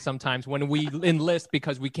tank sometimes when we enlist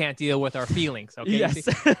because we can't deal with our feelings. Okay. Yes.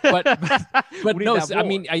 But no, I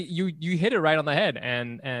mean, you hit it right on the head.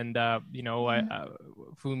 And you know,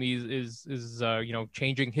 Fumi is you know,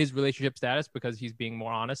 changing his relationship status because he's being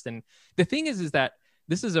more honest. And the thing is that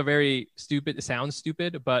this is it sounds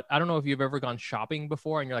stupid, but I don't know if you've ever gone shopping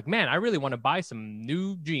before and you're like, man, I really want to buy some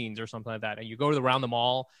new jeans or something like that. And you go around the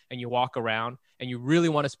mall and you walk around and you really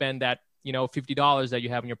want to spend that, you know, $50 that you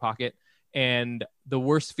have in your pocket. And the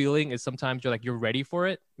worst feeling is sometimes you're ready for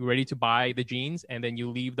it. You're ready to buy the jeans and then you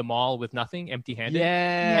leave the mall with nothing, empty handed.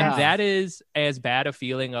 Yeah. And that is as bad a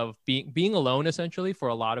feeling of being alone essentially for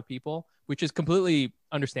a lot of people, which is completely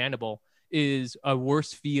understandable. is a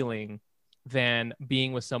worse feeling than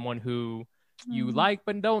being with someone who you like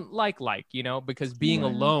but don't like, you know, because being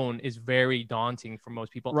alone is very daunting for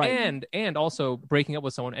most people. Right. And also breaking up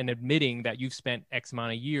with someone and admitting that you've spent X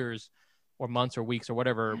amount of years or months or weeks or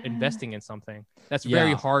whatever investing in something. That's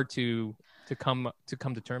very hard to come to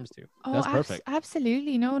terms to. Oh, that's perfect.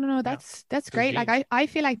 Absolutely. No. That's great. genius. Like I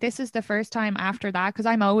feel like this is the first time after that, because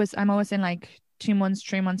I'm always in like 2 months,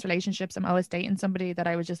 3 months relationships. I'm always dating somebody that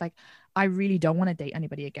I was just like, I really don't want to date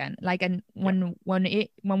anybody again. Like, and when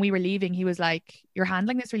we were leaving, he was like, you're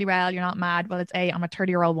handling this really well. You're not mad. Well, it's I'm a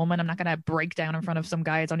 30-year-old woman. I'm not going to break down in front of some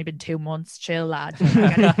guy. It's only been 2 months. Chill, lad.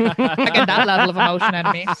 I get that level of emotion out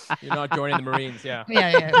of me. You're not joining the Marines. Yeah.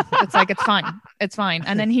 Yeah. It's like, it's fine.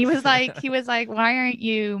 And then he was like, why aren't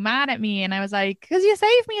you mad at me? And I was like, because you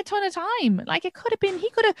saved me a ton of time. Like, it could have been, he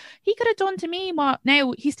could have done to me what,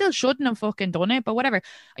 now he still shouldn't have fucking done it, but whatever,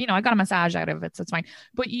 you know, I got a massage out of it, so it's fine.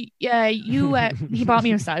 But he bought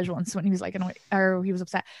me a massage once when he was like annoyed, or he was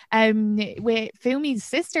upset. With Fumi's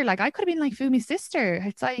sister, like, I could have been like Fumi's sister.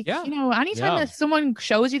 It's like, you know, anytime that someone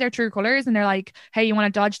shows you their true colors and they're like, hey, you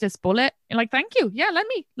want to dodge this bullet? You're like, thank you. Yeah, let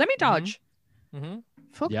me dodge.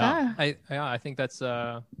 Fuck that. I think that's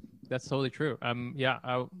totally true.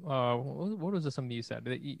 What was something you said?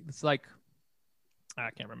 It's like, I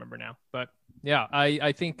can't remember now, but yeah,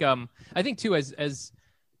 I think too, as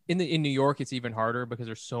in New York, it's even harder because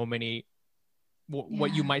there's so many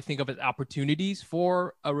what you might think of as opportunities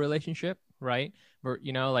for a relationship, right? Or,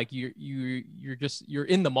 you know, like you're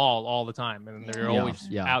in the mall all the time, and they're always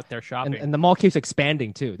out there shopping. And the mall keeps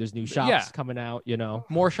expanding too. There's new shops coming out, you know.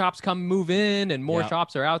 More shops move in, and more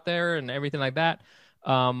shops are out there, and everything like that.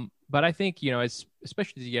 But I think, you know,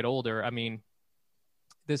 especially as you get older, I mean,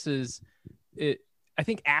 this is it. I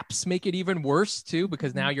think apps make it even worse too,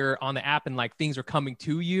 because now you're on the app and like things are coming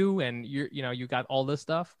to you, and you got all this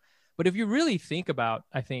stuff. But if you really think about,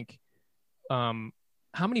 I think,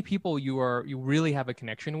 how many people you really have a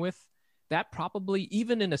connection with, that probably,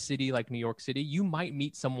 even in a city like New York City, you might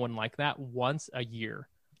meet someone like that once a year,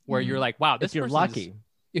 where you're like, wow, this if you're lucky.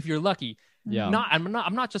 If you're lucky. Yeah. I'm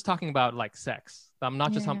not just talking about like sex. I'm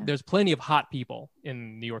not just there's plenty of hot people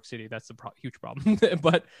in New York City. That's a huge problem.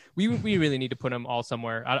 But we really need to put them all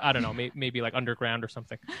somewhere. I don't know, maybe like underground or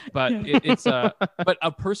something. But it's but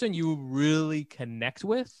a person you really connect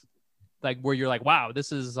with, like where you're like, wow,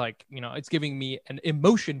 this is like, you know, it's giving me an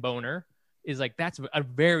emotion boner, is like, that's a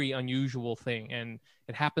very unusual thing, and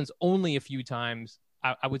it happens only a few times.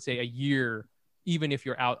 I would say a year, even if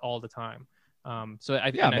you're out all the time. So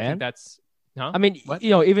I think that's. Huh? I mean, what? You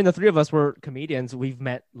know, even the three of us were comedians. We've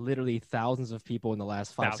met literally thousands of people in the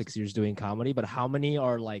last 5-6 years doing comedy. But how many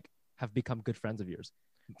are like have become good friends of yours?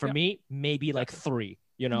 For me, maybe like 3.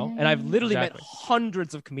 You know, and I've literally met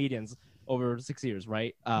hundreds of comedians over 6 years,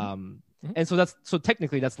 right? And so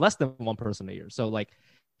technically that's less than one person a year. So like,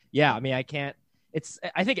 yeah, I mean, I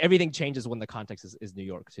think everything changes when the context is New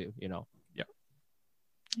York too. You know.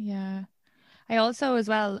 Yeah. I also, as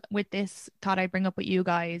well, with this, thought I'd bring up with you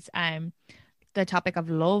guys the topic of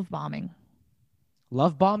love bombing.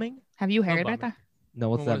 Love bombing? Have you heard about that? No,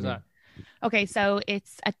 what's that mean? That? Okay, so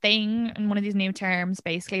it's a thing, and one of these new terms,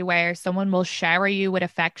 basically, where someone will shower you with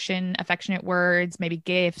affectionate words, maybe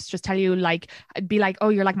gifts, just tell you, like, be like, oh,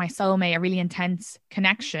 you're like my soulmate, a really intense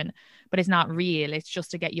connection, but it's not real. It's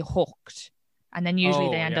just to get you hooked. And then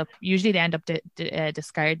usually they end up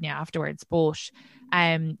discarding you afterwards. But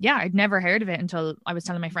I'd never heard of it until I was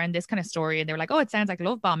telling my friend this kind of story, and they were like, oh, it sounds like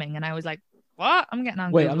love bombing. And I was like, what? I'm getting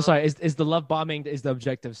on. Wait, Google. I'm sorry. Is the love bombing, is the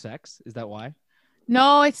objective sex? Is that why?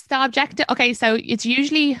 No, it's the objective. Okay, so it's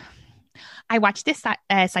usually, I watched this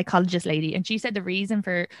psychologist lady, and she said the reason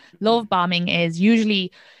for love bombing is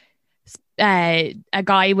usually a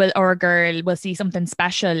guy or a girl will see something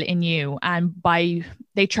special in you, and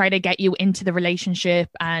they try to get you into the relationship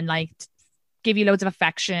and like give you loads of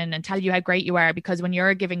affection and tell you how great you are, because when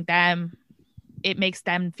you're giving them, it makes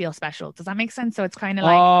them feel special. Does that make sense? So it's kind of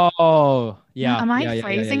like, oh yeah, am I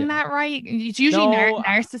phrasing that right? It's usually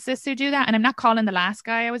narcissists who do that, and I'm not calling the last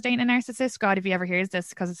guy I was dating a narcissist. God, if he ever hears this,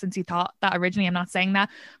 because since he thought that originally, I'm not saying that,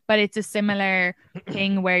 but it's a similar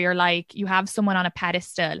thing where you're like, you have someone on a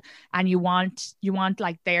pedestal and you want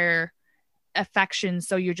like their affection,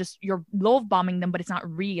 so you're love bombing them, but it's not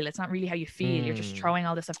real. It's not really how you feel. You're just throwing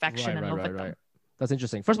all this affection and love at them. That's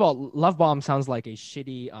interesting. First of all, love bomb sounds like a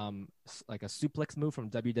shitty, like a suplex move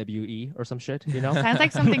from WWE or some shit. You know, sounds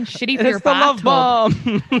like something shitty for your the love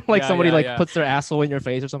bathtub. bomb. Like somebody puts their asshole in your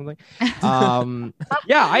face or something. I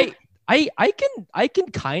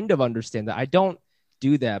can kind of understand that. I don't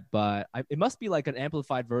do that, but it must be like an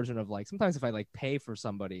amplified version of like, sometimes if I like pay for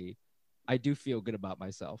somebody, I do feel good about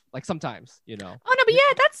myself. Like sometimes, Oh no, but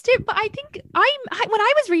yeah, that's too. But I think when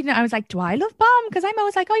I was reading it, I was like, do I love bomb? Because I'm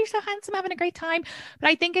always like, oh, you're so handsome, having a great time. But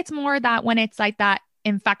I think it's more that when it's like that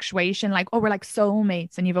infatuation, like, oh, we're like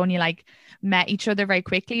soulmates, and you've only like met each other very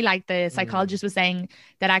quickly. Like the psychologist was saying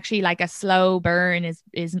that actually, like a slow burn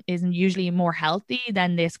isn't usually more healthy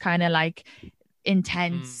than this kind of like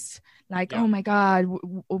intense. Like, oh my God,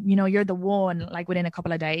 you're the one, like within a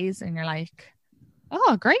couple of days, and you're like,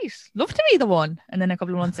 oh, great, love to be the one. And then a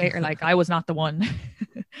couple of months later, like, I was not the one.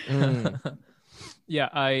 I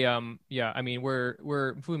mean,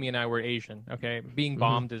 we're Fumi and I were Asian. Okay, being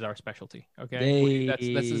bombed is our specialty. Okay,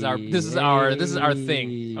 this is our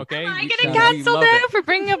thing. Okay, Am I getting cancelled now for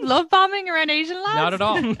bringing up love bombing around Asian lads? Not at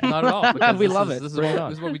all, not at all. Because we love it. This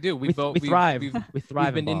is what we do. We thrive. We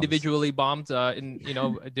thrive. We've been individually bombed in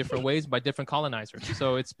different ways by different colonizers.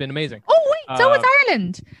 So it's been amazing. Oh wait, so was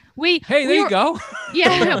Ireland. There you go.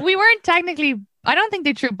 Yeah, we weren't technically. I don't think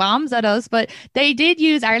they threw bombs at us, but they did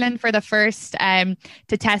use Ireland for the first to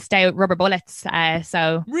test out rubber bullets.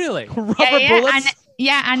 So really, rubber bullets.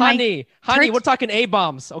 And honey, we're talking A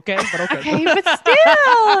bombs, okay? But okay, but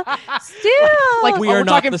still, like we are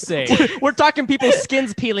not the same. We're talking people's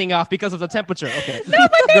skins peeling off because of the temperature. Okay, no,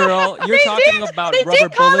 but girl, you're talking about rubber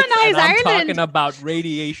bullets, and I'm talking about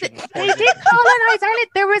radiation. They did colonize Ireland.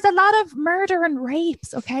 There was a lot of murder and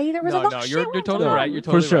rapes. Okay, there was a lot. No, you're totally right. You're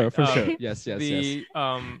totally right. For sure. Yes. I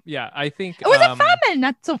think it was a famine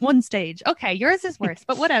at one stage. Okay, yours is worse,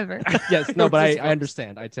 but whatever. Yes, no, but I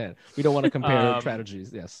understand. We don't want to compare tragedies.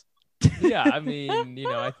 Yes. Yeah, I mean,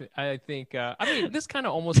 I think this kind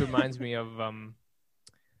of almost reminds me of I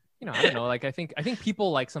don't know, like I think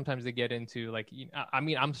people like sometimes they get into like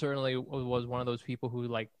I'm certainly was one of those people who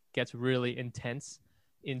like gets really intense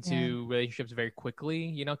into relationships very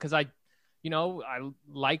quickly, because I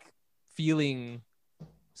like feeling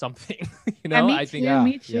something.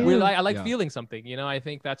 Me too. Really, I like feeling something. I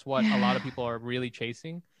think that's what a lot of people are really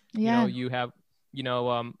chasing. Yeah. You have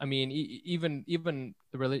even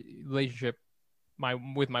the relationship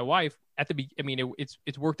with my wife at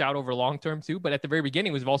it's worked out over long term too, but at the very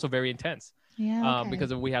beginning it was also very intense.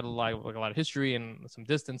 Because we had a lot of history and some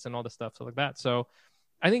distance and all this stuff, like that. So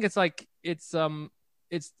I think it's like it's I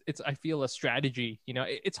feel a strategy.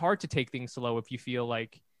 It's hard to take things slow if you feel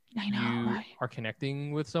like you are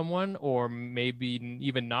connecting with someone, or maybe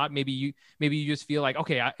even not. Maybe you just feel like,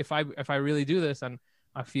 okay, if I really do this, and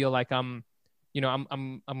I feel like I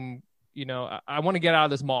want to get out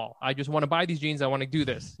of this mall. I just want to buy these jeans. I want to do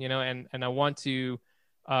this, and I want to,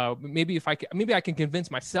 maybe I can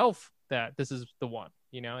convince myself that this is the one,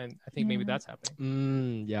 and I think maybe that's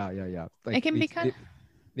happening. Yeah. Like it can become.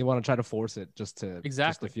 They want to try to force it just to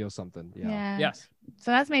feel something. Yeah. Yes.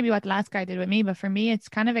 So that's maybe what the last guy did with me, but for me, it's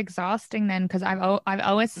kind of exhausting then, because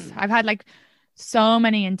I've had like so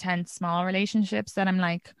many intense small relationships that I'm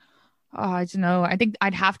like, oh, I don't know. I think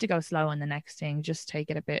I'd have to go slow on the next thing. Just take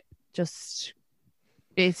it a bit. It's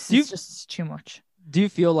just too much. Do you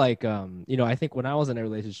feel like, I think when I was in a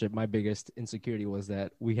relationship, my biggest insecurity was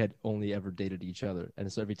that we had only ever dated each other. And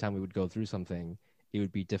so every time we would go through something, it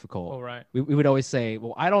would be difficult. Oh, right. We would always say,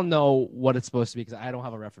 well, I don't know what it's supposed to be because I don't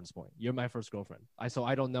have a reference point. You're my first girlfriend. So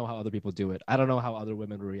I don't know how other people do it. I don't know how other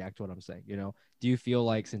women will react to what I'm saying. Do you feel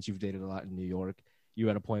like, since you've dated a lot in New York, you're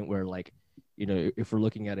at a point where, like, if we're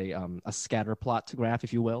looking at a scatter plot graph,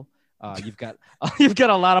 if you will, you've got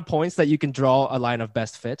a lot of points that you can draw a line of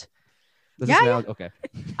best fit. Okay.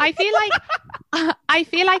 I feel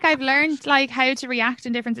like I've learned like how to react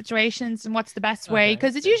in different situations and what's the best way,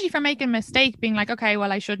 because it's usually from making a mistake, being like, okay,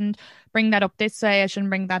 well, I shouldn't bring that up this way, I shouldn't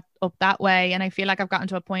bring that up that way. And I feel like I've gotten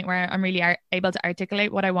to a point where I'm really able to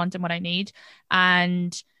articulate what I want and what I need,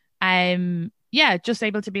 and just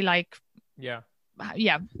able to be like,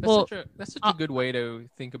 that's such a good way to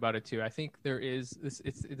think about it too. I think there is this,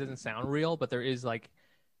 it doesn't sound real, but there is like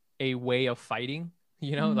a way of fighting,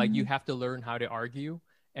 like you have to learn how to argue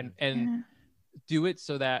and do it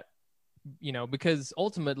so that, because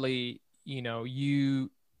ultimately, a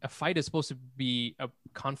fight is supposed to be a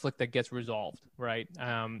conflict that gets resolved, right?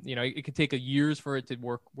 It could take years for it to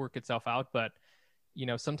work itself out, but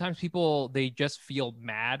sometimes people, they just feel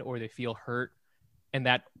mad or they feel hurt, and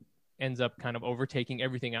that ends up kind of overtaking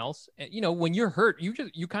everything else. And, when you're hurt, you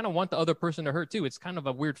kind of want the other person to hurt too. It's kind of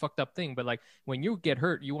a weird fucked up thing, but like when you get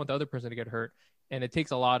hurt, you want the other person to get hurt. And it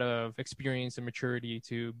takes a lot of experience and maturity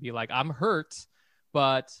to be like, I'm hurt,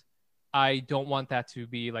 but I don't want that to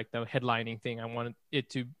be like the headlining thing. I want it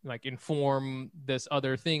to like inform this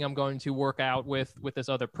other thing I'm going to work out with this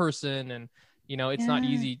other person. And, it's not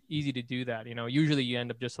easy to do that. Usually you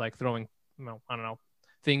end up just like throwing, I don't know,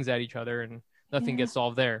 things at each other and nothing Yeah. gets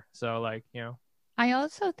solved there. So like, you know. I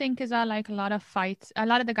also think is that like a lot of fights, a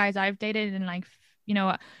lot of the guys I've dated and like, you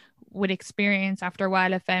know, with experience after a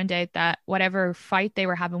while, I found out that whatever fight they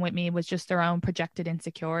were having with me was just their own projected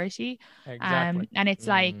insecurity. Exactly. And it's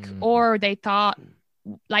like, or they thought,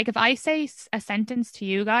 like, if I say a sentence to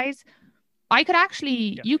you guys, I could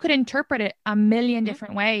actually, you could interpret it a million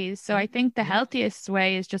different ways. So I think the healthiest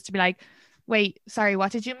way is just to be like, wait, sorry,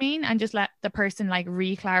 what did you mean? And just let the person like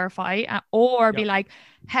re-clarify or be like,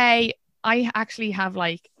 hey, I actually have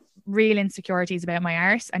like real insecurities about my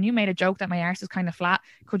arse, and you made a joke that my arse is kind of flat.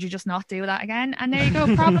 Could you just not do that again? And there you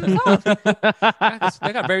go, problem solved.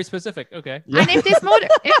 They got very specific. Okay. And if this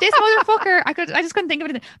motherfucker, I just couldn't think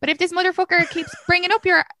of it. But if this motherfucker keeps bringing up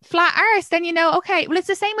your flat arse, then you know, okay. Well, it's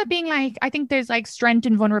the same with being like, I think there's like strength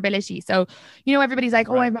and vulnerability. So you know, everybody's like,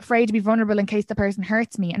 oh, I'm afraid to be vulnerable in case the person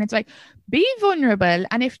hurts me, and it's like, be vulnerable.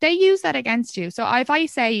 And if they use that against you, so if I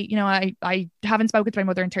say, you know, I haven't spoken to my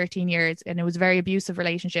mother in 13 years, and it was a very abusive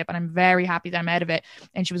relationship, and I'm very happy that I'm out of it,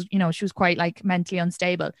 and she was, you know, she was quite like mentally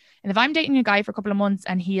unstable. And if I'm dating a guy for a couple of months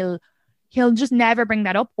and he'll just never bring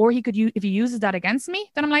that up, or he could use, if he uses that against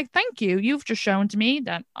me, then I'm like, thank you, you've just shown to me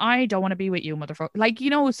that I don't want to be with you, motherfucker. Like, you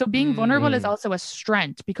know, so being vulnerable is also a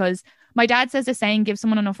strength, because my dad says the saying, give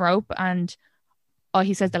someone enough rope and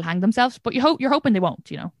he says they'll hang themselves, but you're hoping they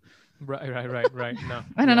won't, you know. Right. No,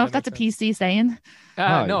 I don't know if that's a PC saying.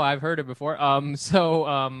 No, I've heard it before.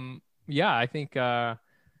 Yeah, I think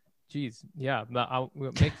geez, yeah,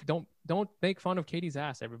 don't make fun of Katie's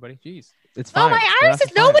ass, everybody. Jeez. It's fine. Oh, my arse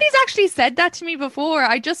is, nobody's actually said that to me before.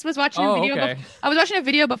 I just was watching a video. Okay. I was watching a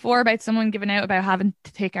video before about someone giving out about having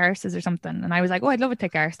to take arses or something, and I was like, oh, I'd love a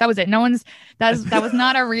thick arse. That was it. That was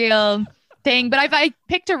not a real thing. But if I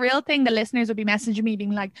picked a real thing, the listeners would be messaging me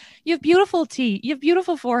being like, you have beautiful teeth, you have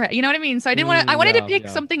beautiful forehead, you know what I mean? So I didn't want to, I wanted to pick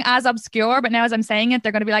something as obscure, but now as I'm saying it,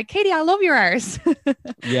 they're going to be like, Katie, I love your arse.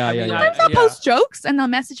 Sometimes I'll post jokes and they'll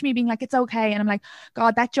message me being like, it's okay, and I'm like,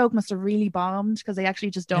 God, that joke must have really bombed, because they actually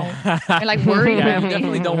just don't. They're like worried about you me.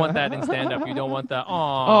 definitely don't want that in stand-up. You don't want that.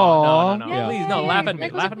 No. Yeah, Please, no, laugh at me.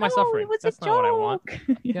 Laugh at my suffering. That's not what I want.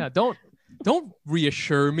 Yeah, don't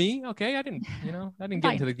reassure me. Okay, I didn't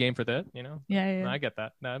get into the game for that, you know. Yeah. No, I get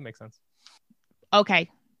that. No, that makes sense. Okay,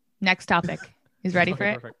 next topic. Is ready for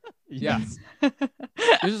it? Perfect. Yes.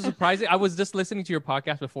 This is surprising. I was just listening to your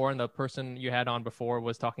podcast before, and the person you had on before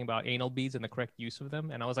was talking about anal beads and the correct use of them,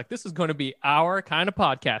 and I was like, this is going to be our kind of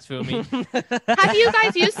podcast, Fumi. Have you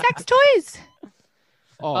guys used sex toys?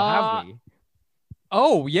 Oh, have we?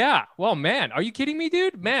 Oh yeah. Well, man, are you kidding me,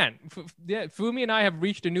 dude? Man, Fumi and I have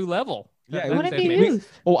reached a new level. Yeah, What have you used?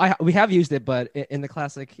 We have used it, but in the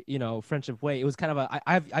classic, you know, friendship way. It was kind of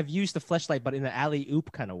I've used the fleshlight, but in an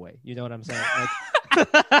alley-oop kind of way. You know what I'm saying?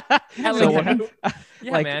 Like,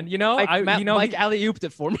 yeah, man. You know, Mike alley-ooped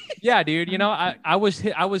it for me. Yeah, dude. You know, I was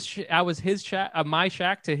his my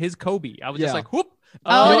shack to his Kobe. I was just like, whoop.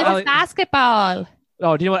 It's basketball.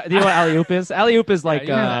 Oh, do you know what alley-oop is? Alley-oop is like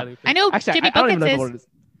I know. actually, Jimmy I don't even Buckets know what it is.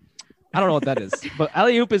 I don't know what that is, but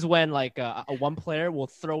alley-oop is when like a one player will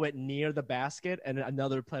throw it near the basket and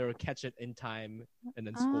another player will catch it in time and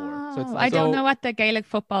then score. So it's like, I don't know what the Gaelic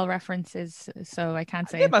football reference is, so I can't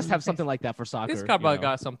say. They must have something like that for soccer. This couple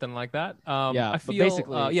got something like that. Yeah, I but feel,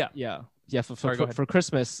 basically, yeah. For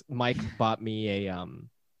Christmas, Mike bought me a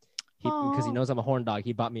because he knows I'm a horn dog.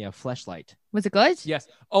 He bought me a fleshlight. Was it good? Yes.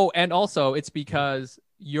 Oh, and also it's because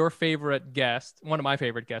your favorite guest, one of my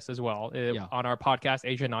favorite guests as well, on our podcast,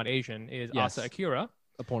 Asian Not Asian, is Asa Akira,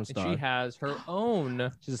 a porn star. And she has her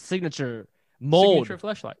own. She's a signature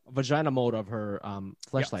fleshlight, vagina mold of her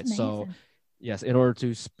fleshlight. So, yes, in order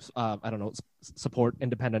to support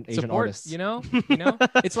independent Asian artists. You know,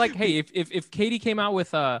 it's like, hey, if Katie came out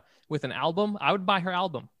with an album, I would buy her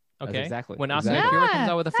album. Okay. Exactly. When Asa Akira comes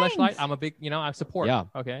out with a fleshlight, I'm a big, I support. Yeah.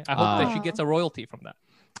 Okay. I hope that she gets a royalty from that.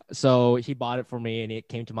 So he bought it for me and it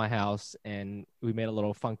came to my house and we made a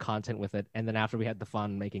little fun content with it. And then after we had the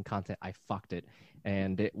fun making content, I fucked it.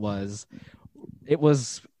 And it's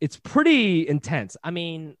pretty intense. I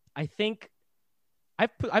mean, I think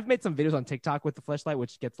I've made some videos on TikTok with the fleshlight,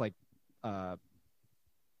 which gets like, what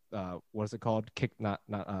is it called?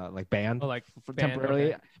 Like banned. Oh, like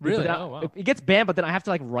temporarily. Okay. Really? Wow. It gets banned, but then I have to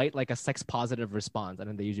like write like a sex positive response and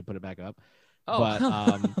then they usually put it back up. Oh.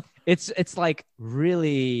 But it's like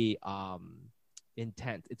really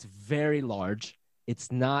intense. It's very large.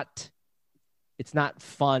 It's not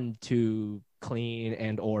fun to clean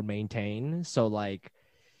and or maintain. So like,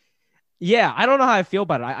 yeah, I don't know how I feel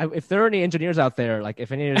about it. If there are any engineers out there, like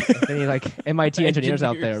if any like MIT engineers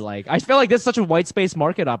out there, like I feel like this is such a white space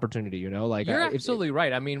market opportunity, you know, like you're absolutely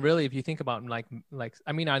right. I mean, really, if you think about like,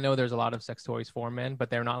 I mean, I know there's a lot of sex toys for men,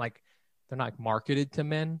 but they're not like they're not marketed to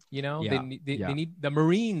men. You know, Yeah, they need the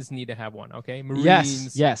Marines need to have one. Okay,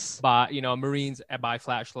 Yes, yes. buy Marines buy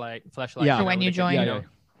flashlight. Yeah. For when you join. Yeah, yeah.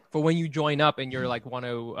 For when you join up and you're like want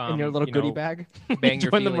to In your little goodie bag, bang your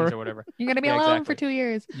Join the feelings Mar- or whatever. You're gonna be Yeah, alone exactly. for 2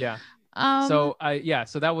 years. Yeah. So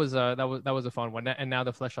that was a fun one. And now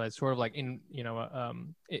the fleshlight is sort of like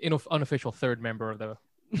unofficial third member of the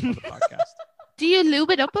podcast. Do you lube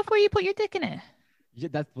it up before you put your dick in it? Yeah,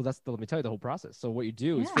 let me tell you the whole process. So what you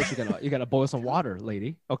do is Yeah. first you gotta boil some water,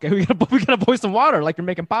 lady. Okay, we gotta boil some water like you're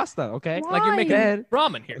making pasta. Okay, Like you're making Then-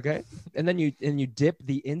 ramen here. okay, and then you dip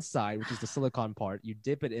the inside, which is the silicone part. You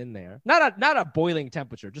dip it in there, not at boiling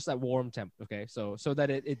temperature, just at warm temp. Okay, so that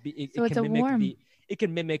it So it's can a mimic warm. it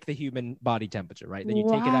can mimic the human body temperature, right? Then you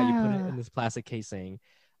take it out, you put it Wow. in this plastic casing,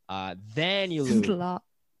 then you This is a lube, lot.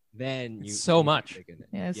 then you So you much. stick in it.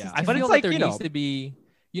 Yeah, this is Yeah, I but feel it's like like there you know. needs to be,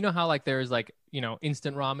 you know how like there's like,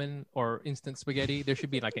 instant ramen or instant spaghetti. There should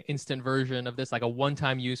be like an instant version of this, like a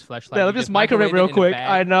one-time use fleshlight. Yeah, You let me just microwave it real in a quick. bag,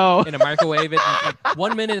 I know. in a microwave it like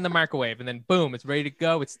 1 minute in the microwave, and then boom, it's ready to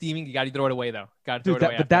go. It's steaming. You got to throw it away though. Got to throw Dude, it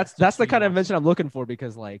away. but after. that's the Just kind of so you invention I'm looking for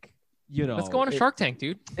because like Let's go on a Shark Tank,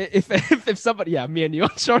 dude. If somebody, yeah, me and you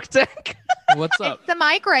on Shark Tank. What's up? It's the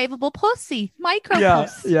microwavable pussy. Micro yeah,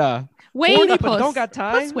 puss. yeah. Wavy Horny, puss. but don't got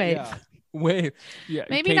time. Puss wave. Yeah. Wait, yeah,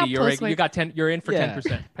 Maybe Katie, not you're puss you wave. got 10. You're in for Yeah.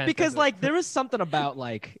 10%. Because like there is something about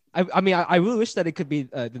like I mean I really wish that it could be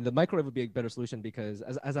the microwave would be a better solution because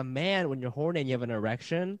as a man when you're horny and you have an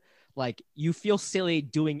erection like you feel silly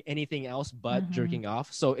doing anything else but Mhm. jerking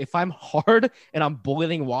off. So if I'm hard and I'm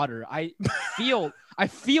boiling water, I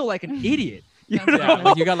feel like an idiot. You Sounds know? yeah,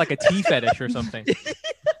 like you got like a tea fetish or something.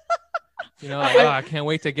 Like, I can't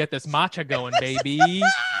wait to get this matcha going, baby.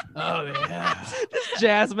 Oh yeah.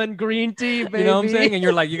 Jasmine green tea, baby. You know what I'm saying? And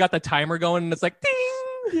you're like, you got the timer going, and it's like, ding.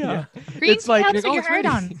 Yeah. Green It's like- helps oh, with your it's hard ready.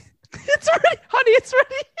 on. It's ready, honey. It's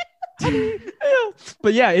ready. Yeah.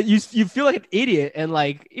 But yeah, you feel like an idiot, and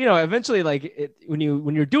like eventually, like when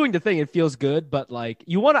you're doing the thing, it feels good. But like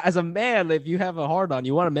you want to, as a man, if you have a hard on,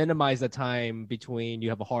 you want to minimize the time between you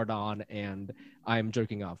have a hard on and I'm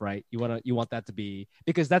jerking off, right? You want that to be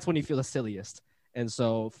because that's when you feel the silliest. And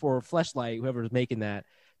so for Fleshlight, whoever's making that,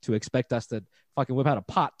 to expect us to fucking whip out a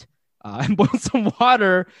pot and boil some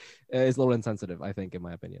water is a little insensitive, I think, in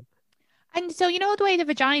my opinion. And so the way the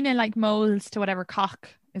vagina like molds to whatever cock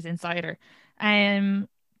is inside her.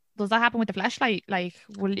 Does that happen with the fleshlight? Like,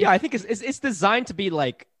 will you? Yeah, I think it's designed to be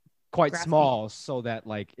like quite Graspy. small so that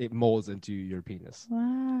like it molds into your penis.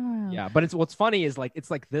 Wow. Yeah, but what's funny is like it's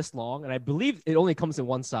like this long, and I believe it only comes in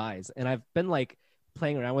one size. And I've been like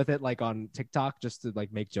playing around with it like on TikTok just to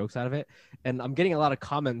like make jokes out of it, and I'm getting a lot of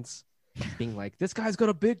comments being like, "This guy's got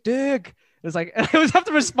a big dick." And it's like, and I always have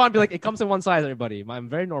to respond, be like, "It comes in one size, everybody. I'm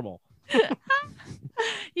very normal."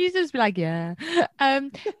 You just be like, yeah.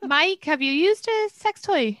 Mike, have you used a sex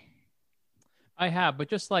toy? I have, but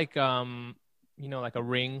just like like a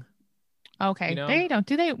ring. Okay, You know? there you go. What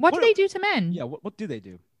do What- they do to men? Yeah, what do they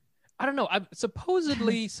do? I don't know.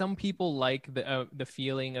 Supposedly some people like the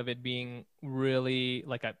feeling of it being really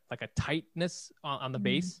like a tightness on the Mhm.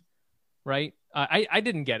 base, right? I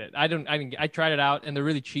didn't get it. I tried it out and they're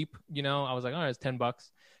really cheap. I was like, oh, it's $10.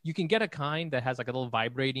 You can get a kind that has like a little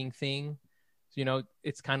vibrating thing. So,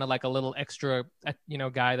 it's kind of like a little extra,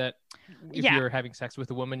 guy that if Yeah. you're having sex with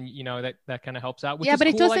a woman, that kind of helps out. Which Yeah, is but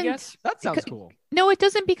it cool, I doesn't. guess. That sounds Because- cool. No, it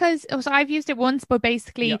doesn't because so I've used it once, but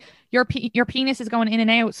basically Yeah. your penis is going in and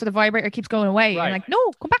out, so the vibrator keeps going away. And Right. I'm like,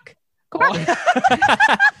 no, come back.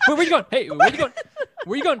 Where are you going? Hey, where are you going?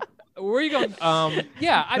 Where are you going? Where are you going?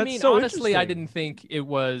 Yeah, I That's mean, so honestly, I interesting. didn't think it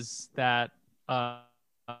was that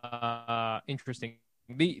interesting.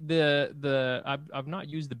 I've not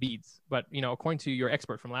used the beads, but according to your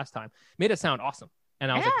expert from last time, made it sound awesome.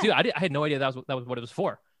 And I was like, Yeah. dude, I had no idea that was what it was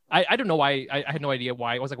for. I don't know why. I had no idea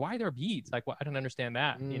why. I was like, why are there beads? Like, I don't understand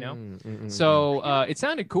that. So it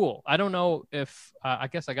sounded cool. I don't know if I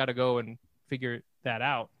guess I got to go and figure that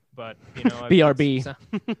out. But BRB.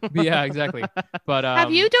 yeah, exactly. But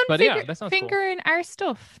Have you done But yeah, that sounds cool. fingering our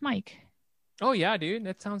stuff, Mike? Oh yeah, dude.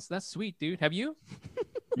 That's sweet, dude. Have you?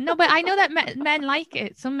 No, but I know that men like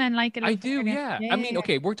it. Some men like it. I do. Yeah. I mean, yeah.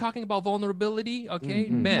 okay, we're talking about vulnerability. Okay,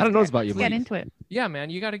 Mhm. man. I don't know about you, Let's get Mike. into it. Yeah, man.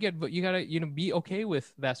 You gotta be okay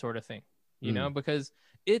with that sort of thing. Because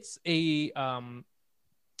it's it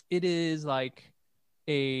is like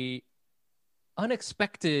a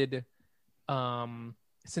unexpected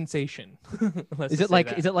sensation. Let's Is say it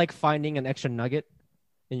like that. finding an extra nugget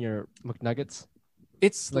in your McNuggets?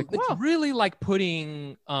 It's like, it's wow. really like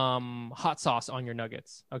putting hot sauce on your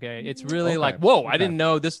nuggets. Okay, it's really Okay, like, whoa, I okay. didn't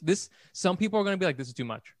know this. Some people are gonna be like, this is too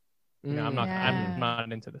much. I'm not. Yeah. I'm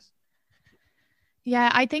not into this.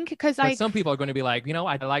 Yeah, I think because But like some people are going to be like,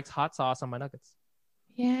 I liked hot sauce on my nuggets.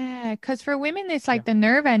 yeah, because for women it's like the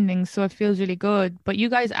nerve endings, so it feels really good. But you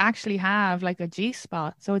guys actually have like a G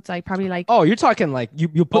spot, so it's like probably like Oh, you're talking like you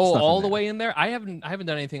put stuff all in the there. way in there. I haven't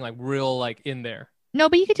done anything like real like in there. no,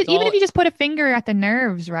 but you could just, It's even all- if you just put a finger at the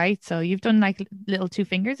nerves, right? So you've done like little two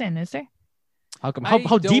fingers in, is there? How come? I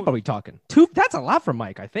How deep don't- are we talking? Two? That's a lot for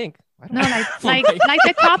Mike, I think. I don't No, know. like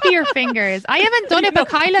the top of your fingers. I haven't done it, but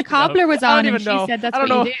Kyla Cobbler was I on don't and even she know. said that's I what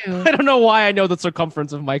don't you know. do. I don't know why I know the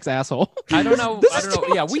circumference of Mike's asshole. I don't know. This I is don't know.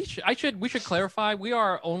 too Yeah, much. we should clarify. We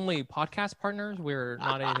are only podcast partners. We're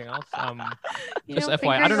not anything else. You Just know, FYI.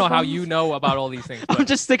 I finger don't know how buns. you know about all these things. I'm But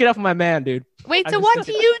just sticking up for my man, dude. Wait, I so just what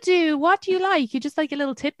think do you do? What do you like? You just like a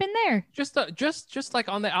little tip in there? just like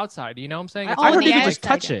on the outside, you know what I'm saying? I on heard the you could just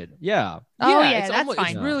outside. touch it. Yeah. Oh yeah, it's that's almost,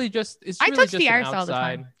 fine. It's really just I really touch just the an arse all the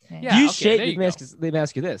outside. time. Yeah. Do you okay, shave? there you Let me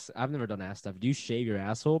ask you this. I've never done ass stuff. Do you shave your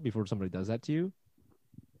asshole before somebody does that to you?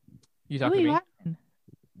 You Who talking to you me?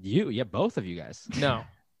 asking? Yeah, both of you guys. No.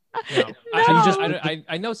 No.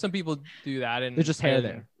 I know some people do that, and There's just hair and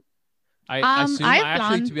there. I assume. I I have actually,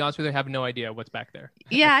 blonde- to be honest with you, have no idea what's back there.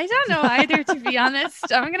 Yeah, I don't know either, to be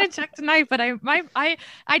honest. I'm gonna check tonight, but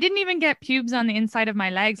I didn't even get pubes on the inside of my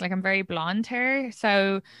legs. Like I'm very blonde hair,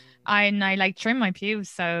 so I like trim my pubes.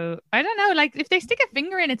 So I don't know. Like if they stick a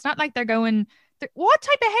finger in, it's not like they're going. What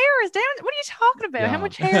type of hair is down? What are you talking about? How Yeah.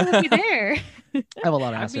 much hair would be there? I have a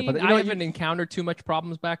lot of I ass hair, mean, but you I know, haven't encountered too much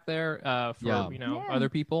problems back there for Yeah. Yeah. other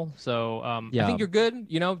people. So I Yeah. think you're good.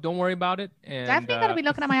 Don't worry about it. And Definitely gotta be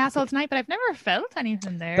looking at my asshole tonight, but I've never felt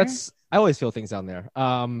anything there. I always feel things down there.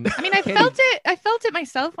 I mean, I felt it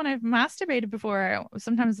myself when I've masturbated before.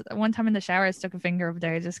 Sometimes, one time in the shower, I stuck a finger up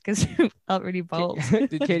there just because it felt really bold. Did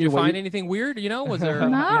Katie, you what find anything weird? Was there?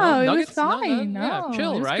 No, it was nuggets? fine. Yeah, No,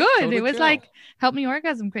 chill, it was right? good. Totally It was chill. like helped me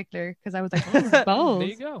orgasm quicker because I was like, oh, this is bold. There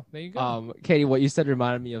you go. There you go. Katie, what you said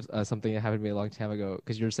reminded me of something that happened to me a long time ago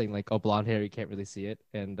because you were saying like, oh, blonde hair, you can't really see it,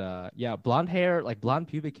 and yeah, blonde hair, like blonde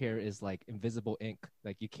pubic hair, is like invisible ink.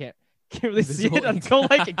 Like you can't really see it Invisible ink. until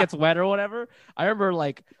like it gets wet or whatever. I remember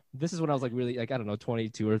like this is when I was like really like I don't know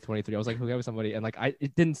 22 or 23. I was like hooking up with somebody and like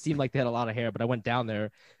it didn't seem like they had a lot of hair, but I went down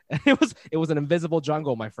there and it was an invisible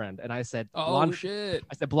jungle, my friend. And I said, Oh shit.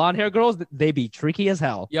 I said blonde hair girls, they be tricky as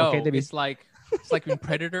hell. Yo, okay, they be it's like in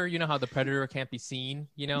Predator. You know how the Predator can't be seen.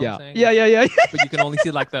 You know. yeah. What I'm saying? yeah. But you can only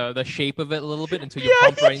see like the shape of it a little bit until you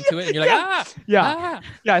pump right into it, and you're like, ah, Yeah. ah.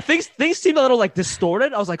 Yeah, things seemed a little like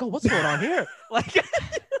distorted. I was like, oh, what's going on here? Like,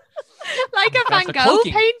 Like a Van That's the Gogh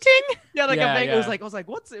cloaking. painting. yeah, like Yeah, a bang. It yeah. was like, I was like,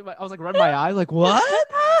 what's it? I was like, rubbing my eyes, like, what?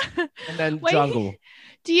 And then Wait. jungle.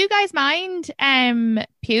 Do you guys mind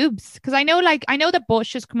pubes? Because I know the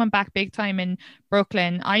bush is coming back big time in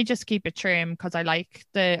Brooklyn. I just keep it trim because I like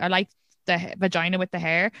the vagina with the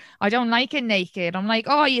hair. I don't like it naked. I'm like,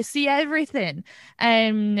 oh, you see everything.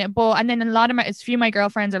 But and then a few of my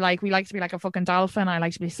girlfriends are like, we like to be like a fucking dolphin. I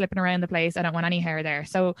like to be slipping around the place. I don't want any hair there.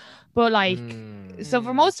 So, but like, so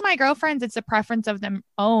for most of my girlfriends, it's a preference of their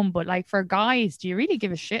own. But like for guys, do you really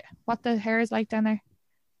give a shit what the hair is like down there?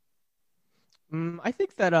 I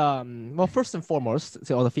think that well, first and foremost,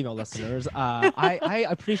 to all the female listeners, I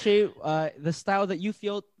appreciate the style that you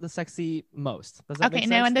feel the sexy most. Does that Okay, make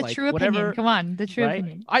now sense? and the Like, true opinion. whatever- Come on, the true right?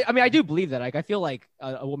 opinion. I mean, I do believe that. Like, I feel like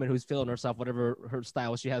a woman who's feeling herself, whatever her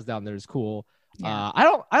style she has down there is cool. Yeah.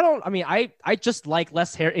 I mean, I just like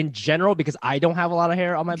less hair in general because I don't have a lot of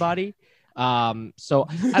hair on my body. So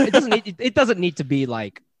it doesn't need to be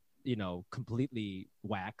like, completely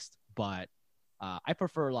waxed, but I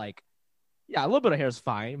prefer like, yeah, a little bit of hair is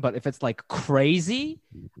fine, but if it's like crazy,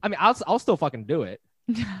 I mean, I'll still fucking do it,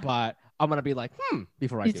 but I'm gonna be like,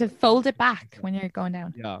 before I You do to it. fold it back when you're going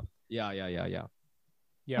down. Yeah. Yeah.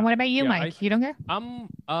 And what about you, Yeah, Mike? You don't care?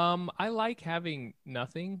 I like having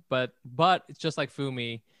nothing, but it's just like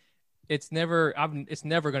Fumi. It's never going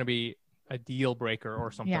to be a deal breaker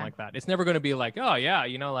or something Yeah. like that. It's never going to be like, oh yeah,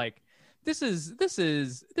 like this is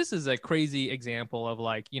a crazy example of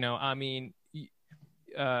like, I mean,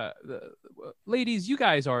 ladies, you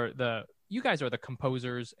guys are the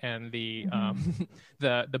composers and the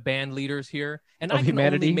the band leaders here, and Of I can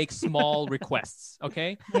humanity. only make small requests.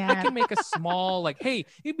 Okay, I Yeah. can make a small like, hey,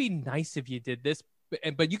 it'd be nice if you did this,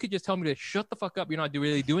 but you could just tell me to shut the fuck up. You're not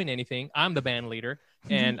really doing anything. I'm the band leader,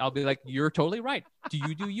 and I'll be like, you're totally right. Do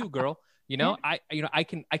you, girl? I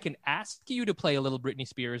can ask you to play a little Britney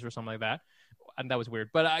Spears or something like that, and that was weird.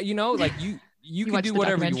 But like you can watched do the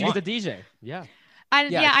whatever you documentary. She's want. the DJ. Yeah. And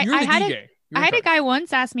yeah, you're I the had DJ. I had a guy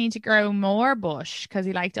once ask me to grow more bush because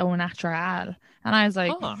he liked au natural, and I was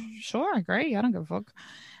like, Huh. sure, great, I don't give a fuck.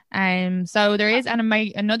 So there is, and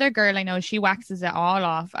another girl I know, she waxes it all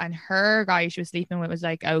off, and her guy she was sleeping with was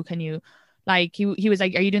like, oh, can you Like he was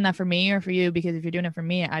like, "Are you doing that for me or for you? Because if you're doing it for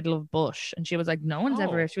me, I'd love bush." And she was like, "No one's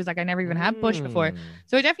ever." She was like, "I never even had bush before."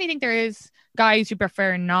 So I definitely think there is guys who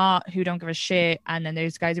prefer not, who don't give a shit, and then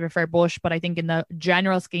there's guys who prefer bush. But I think in the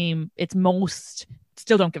general scheme, it's most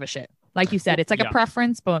still don't give a shit. Like you said, it's like a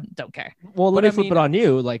preference, but don't care. Well, let me flip it on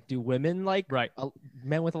you. Like, do women like right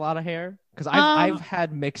men with a lot of hair? Because I've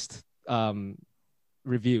had mixed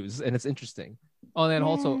reviews, and it's interesting. Oh, and then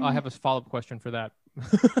also I have a follow-up question for that.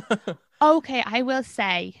 Okay, I will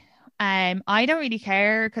say, I don't really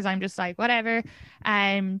care because I'm just like whatever.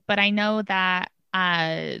 But I know that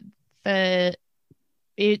there's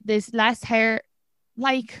less hair.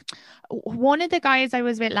 Like one of the guys I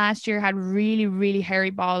was with last year had really, really hairy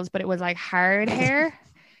balls, but it was like hard hair.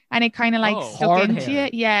 And it kind of like stuck into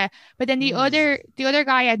it. Yeah. But then the other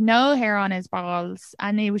guy had no hair on his balls,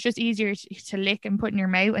 and it was just easier to lick and put in your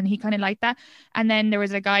mouth, and he kind of liked that. And then there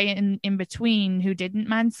was a guy in between who didn't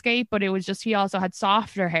manscape, but it was just he also had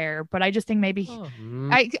softer hair. But I just think maybe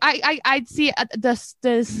I'd see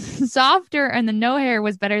the softer and the no hair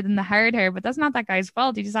was better than the hard hair, but that's not that guy's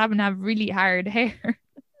fault. He just happened to have really hard hair.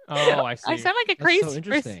 Oh, I see. I sound like a crazy so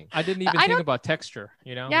interesting. I didn't even think about texture,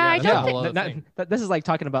 you know? Yeah, I don't think this is like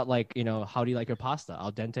talking about like, you know, how do you like your pasta?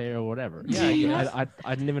 Al dente or whatever. Yeah,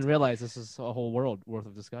 I didn't even realize this is a whole world worth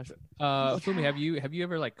of discussion. Fumi, have you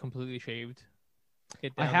ever like completely shaved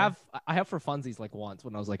it down? I have for funsies like once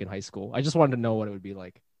when I was like in high school. I just wanted to know what it would be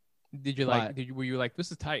like. Were you like,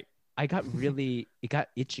 this is tight? I got it got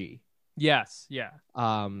itchy. Yes, yeah.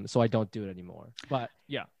 So I don't do it anymore. But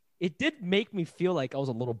yeah. It did make me feel like I was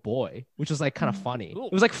a little boy, which was like kind of funny. Ooh.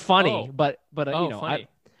 It was like funny, but you know, funny.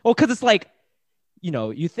 Because it's like, you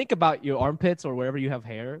know, you think about your armpits or wherever you have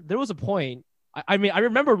hair. There was a point. I mean, I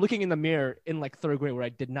remember looking in the mirror in like third grade where I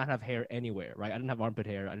did not have hair anywhere. Right, I didn't have armpit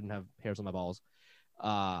hair. I didn't have hairs on my balls.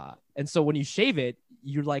 And so when you shave it,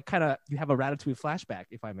 you're like you have a Ratatouille flashback,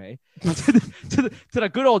 if I may, to the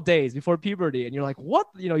good old days before puberty, and you're like, what?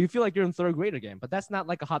 You know, you feel like you're in third grade again. But that's not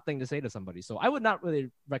like a hot thing to say to somebody. So I would not really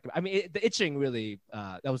recommend. I mean, the itching really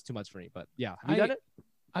that was too much for me. But yeah, have you done it?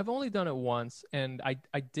 I've only done it once, and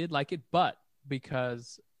I did like it, but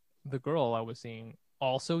because the girl I was seeing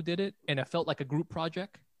also did it, and it felt like a group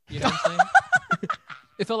project. You know what I'm saying?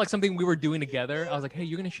 It felt like something we were doing together. I was like, hey,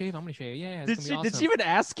 you're going to shave? I'm going to shave. Yeah, it's gonna be awesome. Did she even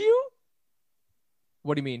ask you?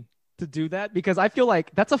 What do you mean? To do that? Because I feel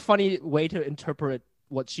like that's a funny way to interpret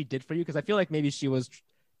what she did for you. Because I feel like maybe she was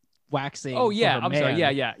waxing. Oh, yeah. I'm sorry.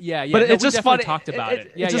 Yeah. But it's just funny. Talked about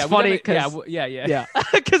it. It's just funny. Yeah.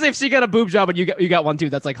 Because if she got a boob job and you got one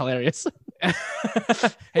too, that's like hilarious.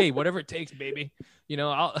 Hey, whatever it takes, baby. You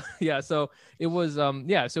know, so it was so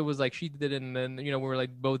it was like she did it, and then, you know, we were like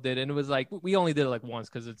both did it, and it was like we only did it like once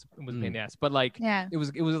because it was a pain in the ass, but like it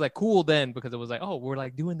was like cool then because it was like, oh, we're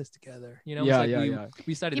like doing this together, you know?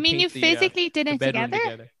 We started. You mean you physically did it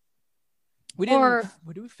together? We didn't.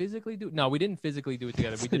 Did we physically do? No, we didn't physically do it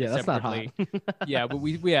together. We did it separately. Yeah, but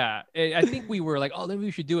I think we were like, oh, then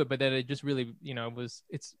we should do it. But then it just really, you know,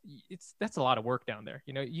 it's that's a lot of work down there.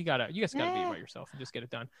 You know, you guys gotta be by yourself and just get it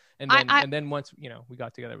done. And then once, you know, we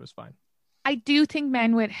got together, it was fine. I do think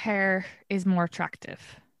men with hair is more attractive.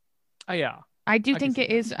 Oh yeah, I do think it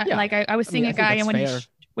is. Yeah. Like I was seeing a guy, and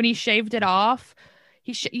when he shaved it off.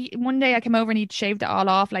 One day I came over and he'd shaved it all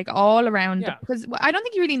off, like all around, because I don't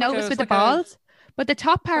think you really noticed with the balls, but the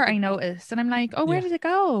top part I noticed, and I'm like, oh, where did it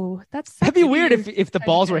go? That'd be weird if the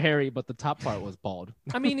balls were hairy, but the top part was bald.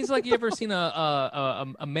 I mean, it's like, you ever seen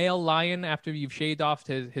a male lion after you've shaved off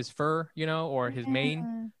his fur, you know, or his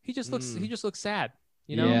mane? He just looks sad,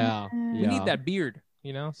 you know. Yeah. We need that beard,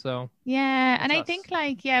 you know. So and I think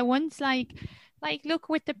once like look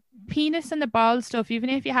with the penis and the ball stuff, even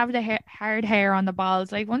if you have the hard hair on the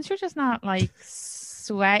balls, like once you're just not like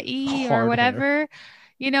sweaty or whatever,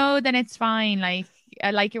 you know, then it's fine. Like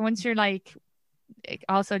once you're like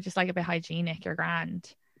also just like a bit hygienic, you're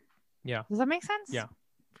grand. Yeah. Does that make sense? Yeah.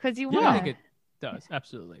 Because you want. I think it does.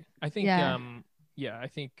 Absolutely. I think. I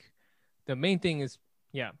think the main thing is,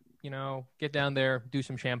 you know, get down there, do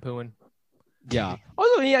some shampooing. Yeah.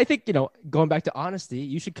 Also, I think, you know, going back to honesty,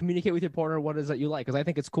 you should communicate with your partner what it is that you like. Because I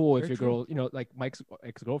think it's cool if your girl, you know, like Mike's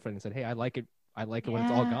ex-girlfriend said, hey, I like it when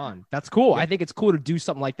it's all gone. That's cool. I think it's cool to do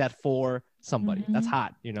something like that for somebody. That's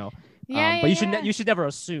hot, you know. But you should never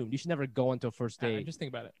assume. You should never go into a first date. Just think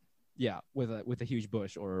about it. Yeah, with a huge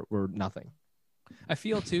bush or nothing. I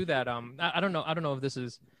feel too that I don't know if this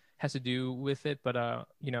has to do with it, but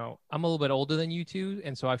you know, I'm a little bit older than you two,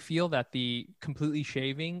 and so I feel that the completely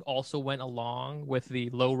shaving also went along with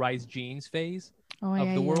the low-rise jeans phase.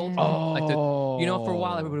 of the world. yeah. Like for a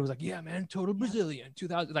while everybody was like, yeah, man, total Brazilian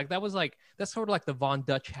 2000. Like that's sort of like the Von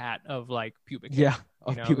Dutch hat of like pubic hair. Yeah.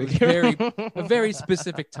 You know, pubic it was hair. a very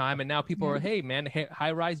specific time, and now people are, hey man,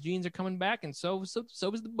 high rise jeans are coming back, and so is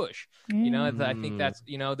the bush. You know, I think that's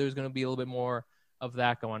there's going to be a little bit more of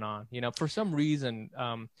that going on. You know, for some reason,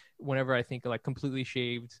 whenever I think of like completely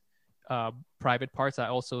shaved private parts, I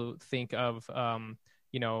also think of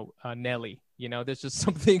Nelly. You know, there's just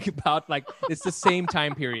something about like it's the same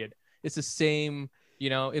time period. It's the same. You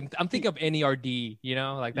know, I'm thinking of NERD, you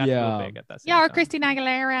know, like that's real big at that same or time. Christina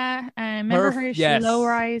Aguilera. Remember her Yes. low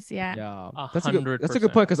rise? Yeah. Yeah, 100%. that's a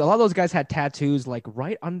good point because a lot of those guys had tattoos like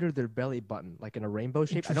right under their belly button, like in a rainbow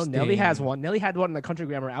shape. I know Nelly has Interesting. one. Nelly had one in the Country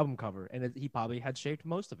Grammar album cover, and he probably had shaved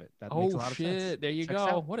most of it. That makes a lot of sense. There you Checks go.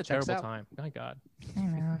 out. What a Checks terrible out. time. My God. I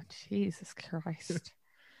know. Jesus Christ.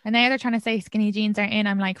 And now they're trying to say skinny jeans are in.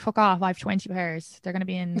 I'm like, fuck off. I have 20 pairs. They're going to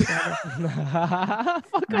be in. forever.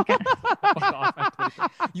 Fuck Okay. Fuck off.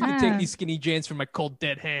 You can take Ah. these skinny jeans from my cold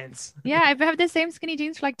dead hands. Yeah, I've had the same skinny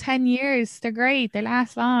jeans for like 10 years. They're great. They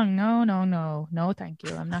last long. No, thank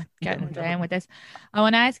you. I'm not getting down with this. I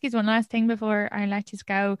want to ask you one last thing before I let you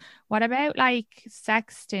go. What about like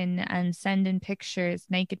sexting and sending pictures,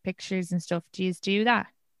 naked pictures and stuff? Do you do that?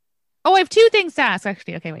 Oh, I have two things to ask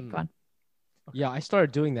actually. Okay, wait, go on. Yeah, I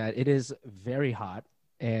started doing that. It is very hot,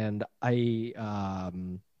 and I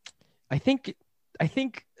think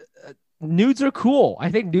nudes are cool.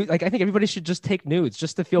 I think everybody should just take nudes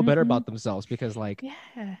just to feel better about themselves because like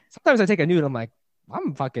Yeah. sometimes I take a nude, I'm like, I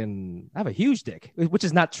have a huge dick, which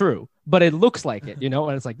is not true, but it looks like it, you know,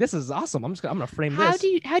 and it's like, this is awesome. I'm gonna frame How this. do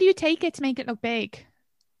you take it to make it look big?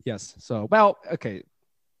 Yes. So, well, okay.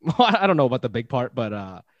 I don't know about the big part, but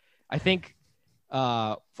I think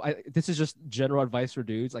this is just general advice for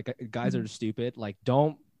dudes. Like guys are stupid. Like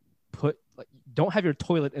don't have your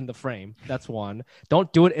toilet in the frame. That's one.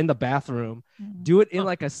 Don't do it in the bathroom. Do it in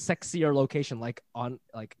like a sexier location, like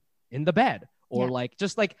in the bed or like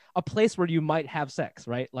just like a place where you might have sex,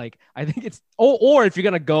 right? Like I think it's or if you're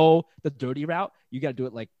gonna go the dirty route, you gotta do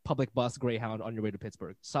it like public bus Greyhound on your way to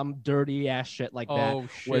Pittsburgh. Some dirty ass shit like that. Oh,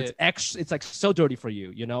 Where shit. it's like so dirty for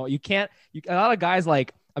you, you know? You can't a lot of guys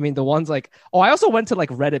like I mean the ones like I also went to like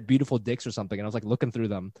Reddit Beautiful Dicks or something and I was like looking through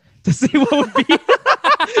them to see what would be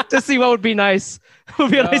to see what would be nice.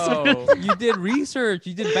 Would be a nice You did research.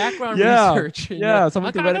 You did background Yeah. research. And Yeah, you're like, someone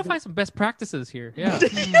I did gotta Reddit- find some best practices here. Yeah.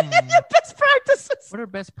 best practices. What are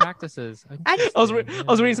best practices? I was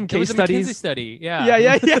reading some It was case a McKinsey studies. study. Yeah.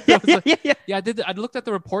 Yeah. I looked at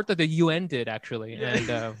the report that the UN did actually, and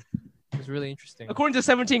it was really interesting. According to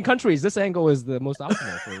 17 countries, this angle is the most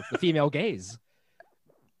optimal for the female gaze.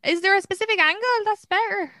 Is there a specific angle that's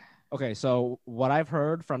better? Okay, so what I've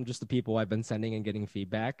heard from just the people I've been sending and getting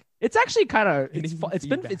feedback, it's actually kind of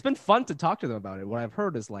it's been fun to talk to them about it. What I've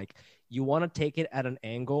heard is like you want to take it at an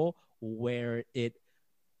angle where it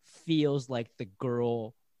feels like the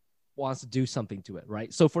girl wants to do something to it,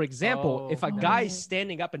 right? So for example, if a guy's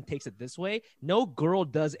standing up and takes it this way, no girl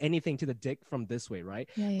does anything to the dick from this way, right?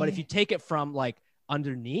 But if you take it from like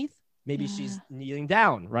underneath, maybe she's kneeling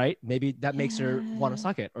down, right? Maybe that makes her want to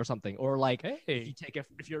suck it or something. Or like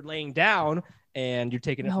if you're laying down and you're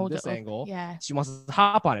taking it from this angle, she wants to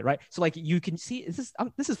hop on it, right? So like you can see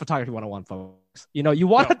this is photography 101, folks. You know, you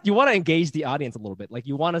want to engage the audience a little bit. Like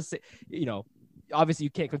you want to say, you know, obviously you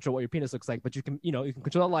can't control what your penis looks like, but you can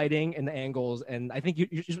control the lighting and the angles. And I think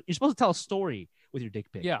you're supposed to tell a story with your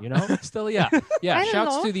dick pic. Yeah, you know, still, yeah.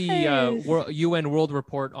 Shouts to the UN World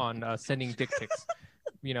Report on sending dick pics.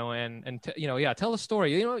 You know, tell a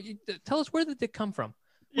story. You know, tell us where the dick come from.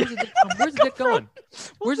 Where's the dick come? Where's the dick going?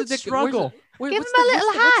 Where's the dick struggle? Give him a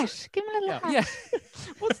little hash. Give him a little hash. Yeah.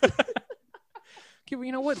 What's the,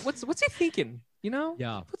 you know what's he thinking? You know?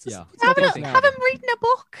 Yeah. What's Yeah. Have he him thinking? reading a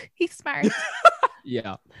book. He's smart.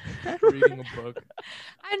 Yeah. Reading a book.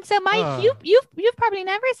 And so, Mike, you've probably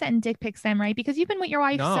never sent dick pics, then, right? Because you've been with your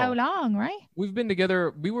wife so long, right? We've been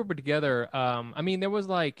together. We were together. I mean, there was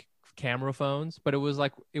like camera phones, but it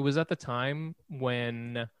was at the time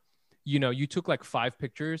when, you know, you took like 5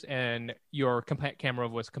 pictures and your camera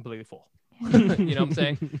was completely full. You know what I'm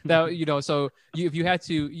saying? That, you know, so if you had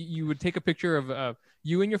to, you would take a picture of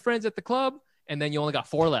you and your friends at the club, and then you only got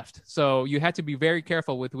 4 left. So you had to be very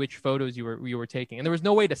careful with which photos you were taking, and there was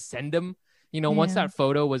no way to send them. You know, once that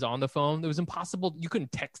photo was on the phone, it was impossible. You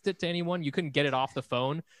couldn't text it to anyone. You couldn't get it off the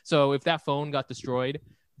phone. So if that phone got destroyed,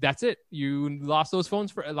 that's it. You lost those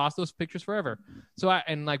pictures forever. So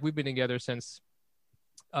we've been together since.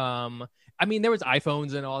 I mean, there was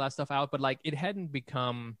iPhones and all that stuff out, but like it hadn't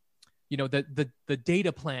become the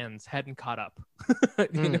data plans hadn't caught up.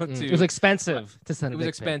 It was expensive to send. It was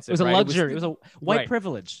expensive. It was a right? luxury. It was a white right.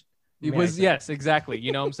 privilege. It was, yes, exactly.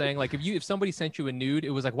 You know what I'm saying? Like if somebody sent you a nude, it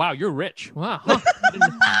was like, wow, you're rich. Wow. Huh.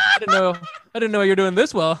 I didn't know you're doing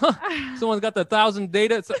this well. Huh. Someone's got the 1,000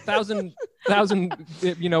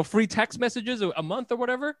 free text messages a month or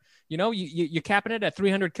whatever. You're capping it at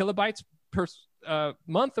 300 kilobytes per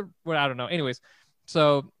month or what? I don't know. Anyways,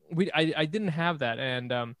 so I didn't have that.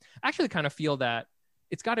 And I actually kind of feel that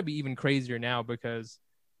it's got to be even crazier now because,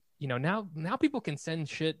 now people can send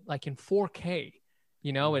shit like in 4K.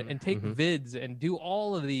 And take vids and do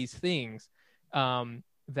all of these things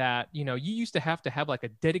that, you used to have like a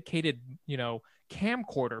dedicated,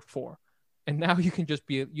 camcorder for. And now you can just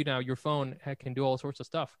be, your phone can do all sorts of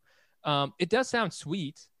stuff. It does sound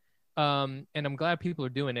sweet. And I'm glad people are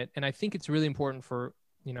doing it. And I think it's really important for,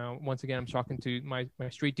 once again, I'm talking to my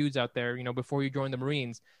street dudes out there, before you join the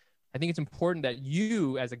Marines, I think it's important that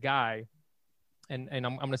you as a guy, and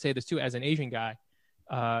I'm going to say this too, as an Asian guy,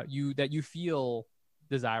 that you feel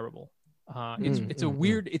desirable.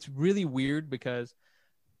 It's really weird because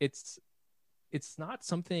it's not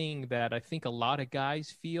something that I think a lot of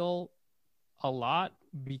guys feel a lot,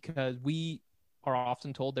 because we are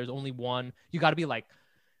often told there's only one. You got to be like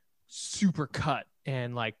super cut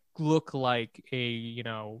and like look like a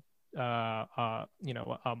model,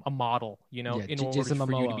 in order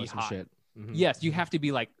for you to be hot. Yes, you have to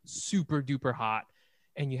be like super duper hot,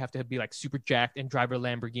 and you have to be like super jacked and drive a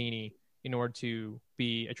Lamborghini in order to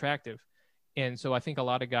be attractive. And so I think a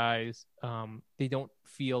lot of guys, they don't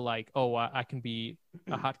feel like, oh, I can be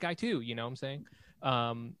a hot guy too. You know what I'm saying?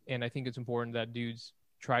 And I think it's important that dudes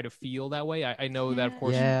try to feel that way. I know that, of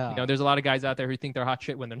course, there's a lot of guys out there who think they're hot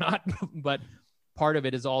shit when they're not. But part of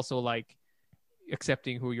it is also like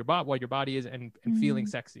accepting what your body is and feeling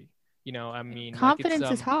sexy.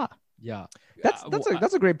 Confidence is hot. Yeah,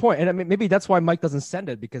 that's a great point. And I mean, maybe that's why Mike doesn't send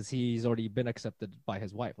it, because he's already been accepted by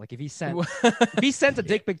his wife. Like if he sent a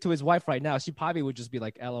dick pic to his wife right now, she probably would just be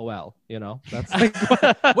like, LOL, That's like,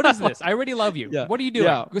 what is this? I already love you. Yeah. What are you doing?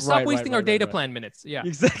 Yeah. Stop wasting our data plan minutes. Yeah,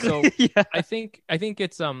 exactly. So yeah. I think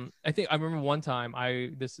it's I remember one time I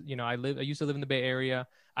used to live in the Bay Area.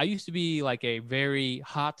 I used to be like a very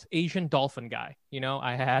hot Asian dolphin guy.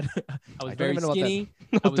 I was very skinny.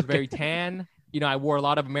 I was very tan. I wore a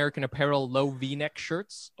lot of American Apparel low V-neck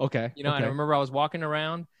shirts. Okay. And I remember I was walking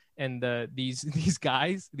around, and these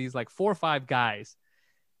guys, these like 4 or 5 guys,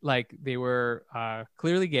 like they were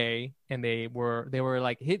clearly gay, and they were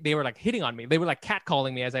like hitting on me. They were like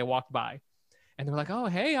catcalling me as I walked by, and they were like, "Oh,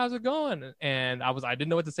 hey, how's it going?" And I didn't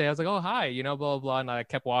know what to say. I was like, "Oh, hi," blah blah blah, and I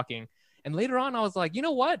kept walking. And later on, I was like, you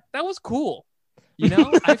know what? That was cool.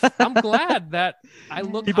 I'm glad that I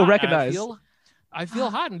look. People hot. recognize. I feel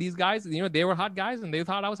hot, and these guys, they were hot guys, and they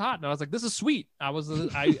thought I was hot, and I was like, "This is sweet." I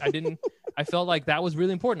felt like that was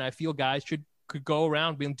really important. I feel guys could go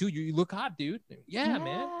around being, "Dude, you look hot, dude." Yeah,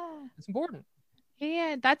 man, it's important.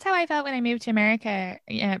 Yeah, that's how I felt when I moved to America.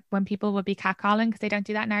 Yeah, when people would be catcalling, because they don't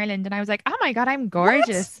do that in Ireland, and I was like, "Oh my god, I'm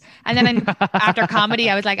gorgeous!" What? And then after comedy,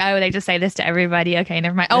 I was like, "Oh, they just say this to everybody. Okay,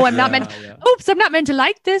 never mind. Oh, I'm not meant. Oops, I'm not meant to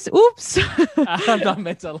like this. Oops, I'm not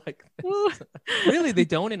meant to like this." Really, they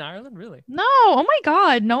don't in Ireland, really? No. Oh my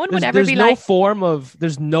god, no one would ever be like.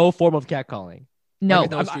 There's no form of catcalling. No,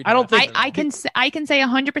 I don't think. I can say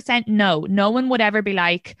 100% no. No one would ever be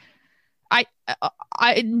like.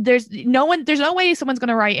 There's no way someone's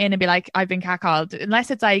gonna write in and be like, I've been catcalled, unless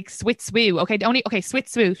it's like swit swoo. Okay, swit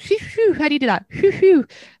swoo. How do you do that?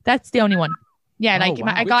 That's the only one. Yeah, like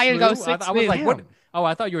a guy will go swit swoo. I was like, what? Oh,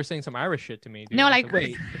 I thought you were saying some Irish shit to me, dude. No, like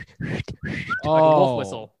wait. Like a wolf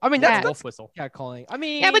whistle. I mean, that's wolf whistle. Catcalling. I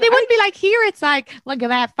mean, yeah, but they wouldn't be like, here it's like, look at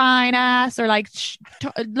that fine ass, or like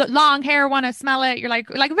long hair, want to smell it. You're like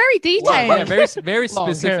very detailed. Yeah, very very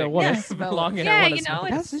specific. Long hair, yeah, you know,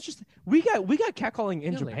 that's interesting. We got catcalling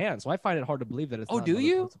in Japan, so I find it hard to believe that it's. Oh, do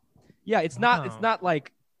you? Yeah, it's not. It's not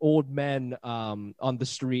like old men on the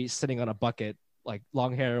street sitting on a bucket, like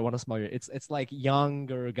long hair, want to smell your. It's like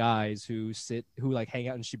younger guys who like hang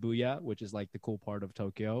out in Shibuya, which is like the cool part of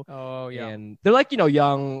Tokyo. Oh yeah, and they're like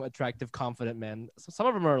young, attractive, confident men. So some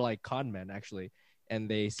of them are like con men actually, and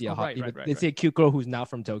they see they see a cute girl who's not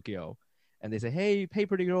from Tokyo. And they say, hey,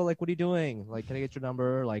 pretty girl, like, what are you doing? Like, can I get your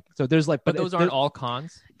number? Like, so there's like, but those aren't all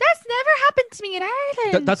cons. That's never happened to me in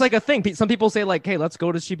Ireland. That's like a thing. Some people say like, hey, let's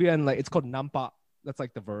go to Shibuya, and like, it's called nampa. That's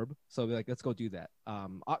like the verb. So like, let's go do that.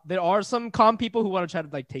 There are some calm people who want to try to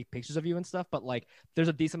like take pictures of you and stuff, but like, there's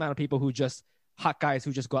a decent amount of people who just hot guys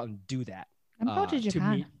who just go out and do that. I'm going to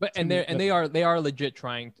Japan. They are legit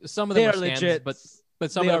trying. Some of them are legit, but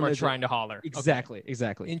But some They of them are are legit. trying to holler. Okay. Exactly.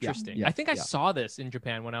 Yeah, Interesting. yeah, I think I yeah. saw this in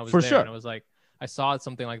Japan when I was For there, sure. and I was like, I saw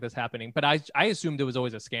something like this happening, but I assumed it was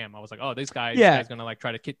always a scam. I was like, oh, this guy's gonna like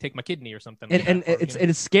try to take my kidney or something. Like And that, or,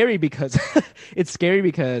 it's scary because it's scary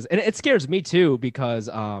because and it scares me too because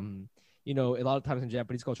you know, a lot of times in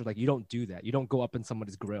Japanese culture, like you don't do that. You don't go up in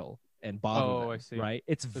somebody's grill and bother them, I see. right?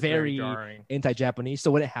 It's It's very jarring. anti-Japanese. So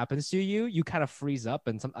when it happens to you, you kind of freeze up,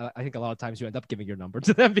 and I think a lot of times you end up giving your number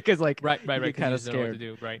to them because like Right. you get kind of Kind of know what to scared.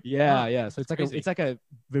 do. Right. Yeah, Huh. yeah. So Crazy. it's like a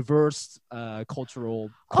reversed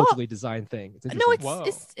culturally designed thing. It's No, interesting. Whoa.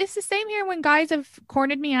 it's the same here. When guys have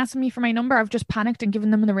cornered me asking me for my number, I've just panicked and given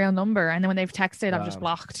them the real number, and then when they've texted, I've just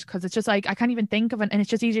blocked because it's just like I can't even think of it, and it's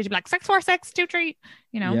just easier to be like 64623,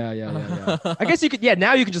 you know. Yeah. I guess you could. Yeah,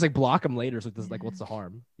 now you can just like block them later. So it's like, what's the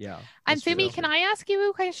harm? Yeah. And that's true. Fumi, can I ask you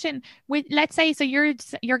a question? With let's say, so you're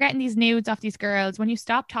getting these nudes off these girls. When you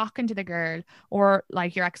stop talking to the girl or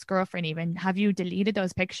like your ex-girlfriend, even, have you deleted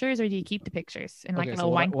those pictures or do you keep the pictures in like a Okay,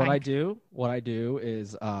 little wank what I bank? do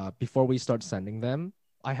is before we start sending them,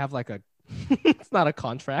 I have like a it's not a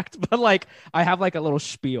contract, but like I have like a little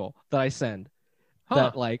spiel that I send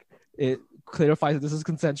that like it clarifies that this is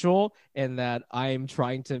consensual and that I'm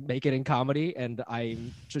trying to make it in comedy, and I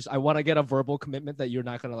want to get a verbal commitment that you're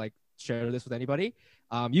not gonna like share this with anybody.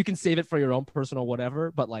 You can save it for your own personal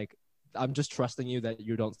whatever, but like I'm just trusting you that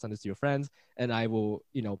you don't send this to your friends, and I will,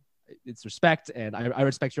 you know, it's respect, and I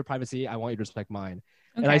respect your privacy. I want you to respect mine.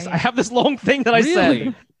 Okay. And I have this long thing that I Really?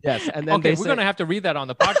 said. Yes. And then Okay, they we're say, gonna have to read that on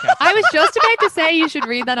the podcast. I was just about to say you should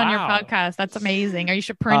read that on your Wow. podcast. That's amazing. Or you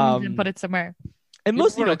should print it and put it somewhere. and You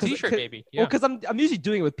most, put you know, a T-shirt, maybe. Well, Yeah. because I'm usually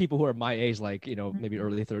doing it with people who are my age, like, you know, maybe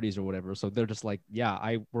early 30s or whatever. So they're just like, yeah,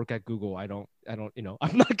 I work at Google. I don't, you know,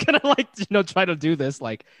 I'm not gonna like, you know, try to do this.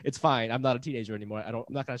 Like, it's fine. I'm not a teenager anymore. I'm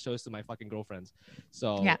not gonna show this to my fucking girlfriends.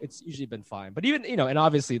 So Yeah. it's usually been fine. But even, you know, and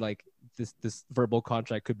obviously like this verbal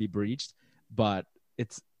contract could be breached, but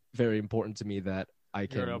it's very important to me that I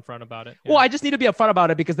can. You're upfront about it. Well, I just need to be upfront about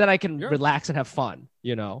it because then I can Sure. relax and have fun,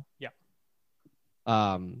 you know? Yeah.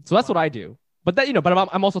 So that's what I do. But that, you know, but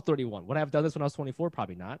I'm also 31. Would I have done this when I was 24?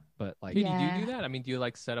 Probably not. But like, Katie, do Yeah. you do that? I mean, do you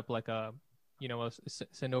like set up like a, you know,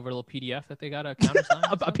 send over a little PDF that they got a countersign?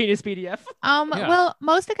 a penis PDF. Yeah. Well,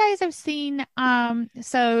 most of the guys I've seen,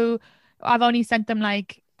 so I've only sent them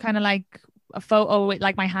like kind of like a photo with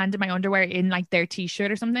like my hand in my underwear in like their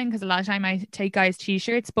t-shirt or something, because a lot of time I take guys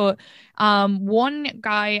t-shirts. But one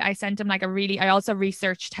guy I sent him like I also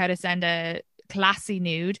researched how to send a classy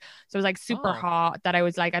nude, so it was like super hot that I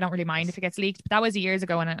was like, I don't really mind if it gets leaked, but that was years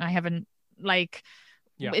ago and I haven't like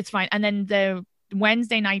it's fine. And then the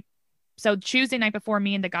Wednesday night, so Tuesday night before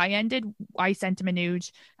me and the guy ended, I sent him a nude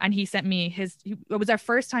and he sent me it was our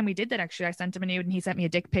first time we did that actually. I sent him a nude and he sent me a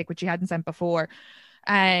dick pic, which he hadn't sent before.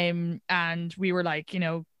 And we were like, you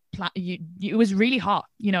know, it was really hot,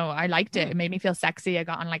 you know. I liked it. It made me feel sexy. I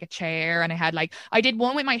got on like a chair and I did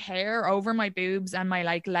one with my hair over my boobs and my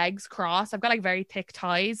like legs crossed. I've got like very thick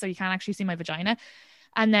thighs, so you can't actually see my vagina.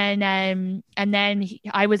 And then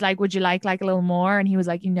I was like, would you like a little more? And he was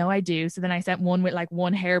like, you know, I do. So then I sent one with like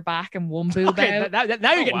one hair back and one boob out. Now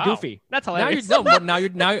you're getting wow. goofy. That's Now hilarious.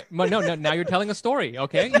 now you're telling a story.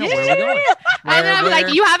 Okay, you know, where are we going? And then I was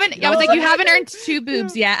like, you haven't. I was like, you haven't earned Yeah. 2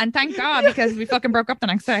 boobs yet, and thank God, because we fucking broke up the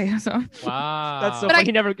next day. So Wow, That's so But funny.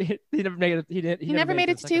 He never made it. he never made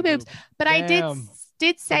it to 2 second boobs. boob. But I Damn.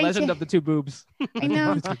 did The say legend to, of the 2 boobs. I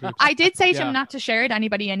know. Two boobs. I did say to Yeah. him not to share it to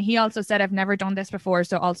anybody, and he also said I've never done this before,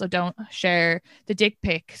 so also don't share the dick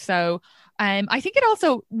pic. So I think it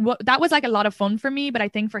also that was like a lot of fun for me, but I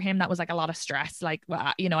think for him that was like a lot of stress. Like,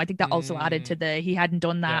 you know, I think that also added to he hadn't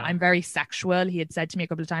done that. Yeah. I'm very sexual. He had said to me a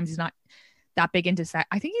couple of times he's not that big into sex.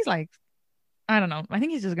 I think he's like, I don't know. I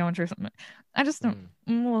think he's just going through something. I just don't.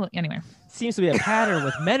 Well, anyway. Seems to be a pattern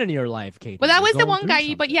with men in your life, Katie. Well, that You're was the going one through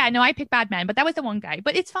guy. But something. yeah, no, I picked bad men. But that was the one guy.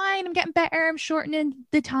 But it's fine. I'm getting better. I'm shortening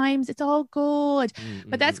the times. It's all good.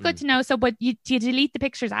 But that's good to know. So, but do you delete the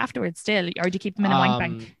pictures afterwards still, or do you keep them in a wank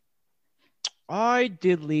bank? I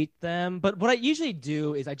delete them, but what I usually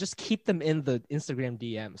do is I just keep them in the Instagram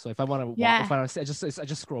DM. So if I want to, Yeah. I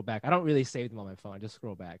just scroll back. I don't really save them on my phone. I just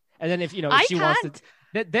scroll back, and then if you know, I if she wants to,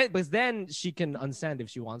 can't. then she can unsend if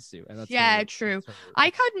she wants to. And that's Yeah, her- true. that's her- I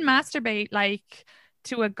couldn't masturbate like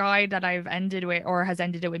to a guy that I've ended with or has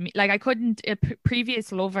ended it with me. Like I couldn't a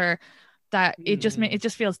previous lover that it just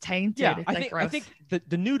feels tainted. Yeah, It's I like think gross.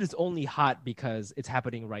 the nude is only hot because it's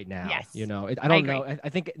happening right now. Yes. You know, I I don't agree. know. I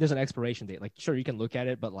think there's an expiration date. Like, sure, you can look at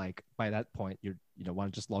it, but like by that point, you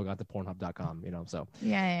want to just log on to Pornhub.com. You know, so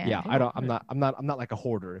Yeah. I'm not like a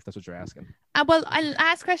hoarder if that's what you're asking. Well, I'll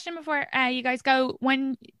ask a question before you guys go.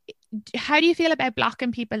 When how do you feel about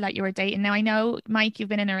blocking people that you were dating? Now I know, Mike, you've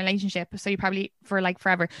been in a relationship, so you probably for like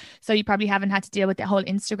forever, so you probably haven't had to deal with the whole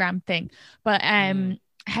Instagram thing. But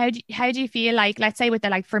how do you feel like, let's say with the,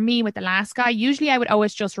 like for me with the last guy, usually I would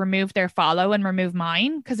always just remove their follow and remove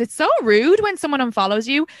mine, because it's so rude when someone unfollows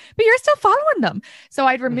you but you're still following them. So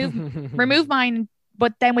I'd remove mine.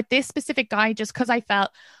 But then with this specific guy, just because I felt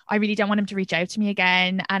I really don't want him to reach out to me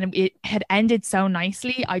again, and it had ended so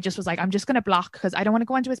nicely, I just was like, I'm just going to block, because I don't want to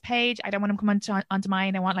go onto his page. I don't want him to come onto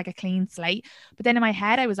mine. I want like a clean slate. But then in my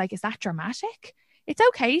head, I was like, is that dramatic? It's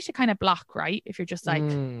okay to kind of block, right? If you're just like,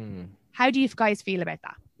 how do you guys feel about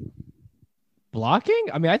that? Blocking?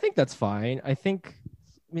 I mean, I think that's fine. I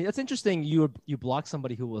mean, that's interesting. You block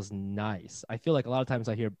somebody who was nice. I feel like a lot of times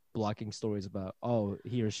I hear blocking stories about, oh,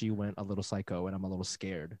 he or she went a little psycho and I'm a little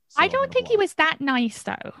scared. So I don't think he was that nice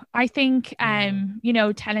though. I think, you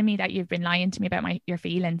know, telling me that you've been lying to me about your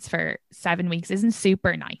feelings for 7 weeks isn't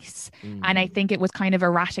super nice. And I think it was kind of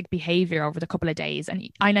erratic behavior over the couple of days. And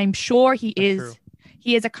I'm sure he That's is. true.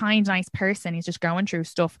 He is a kind, nice person. He's just going through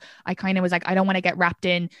stuff. I kind of was like, I don't want to get wrapped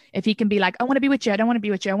in. If he can be like, I want to be with you. I don't want to be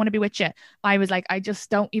with you. I want to be with you. I was like, I just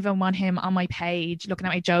don't even want him on my page, looking at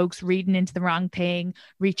my jokes, reading into the wrong thing,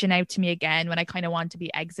 reaching out to me again when I kind of want to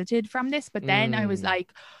be exited from this. But then I was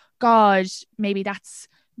like, God, maybe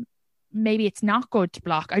it's not good to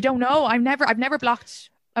block. I don't know. I've never blocked.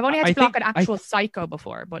 I've only had to block an actual psycho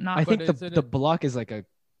before, but not. I think the block is like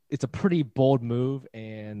it's a pretty bold move.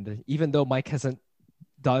 And even though Mike hasn't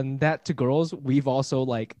done that to girls, we've also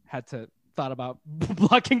like had to thought about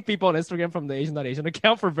blocking people on Instagram from the Asian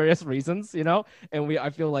account for various reasons, you know. And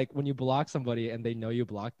I feel like when you block somebody and they know you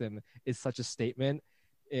blocked them, it's such a statement.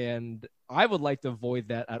 And I would like to avoid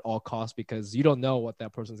that at all costs, because you don't know what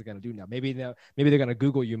that person's going to do now. Maybe they're going to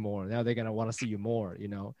Google you more. Now they're going to want to see you more, you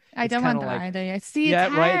know. I don't want that either. See,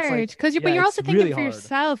 it's hard because but you're also thinking really for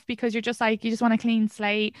yourself, because you're just like, you just want a clean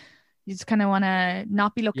slate. You just kind of want to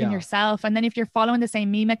not be looking yourself. And then if you're following the same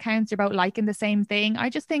meme accounts, you're about liking the same thing. I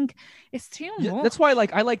just think it's too much. That's why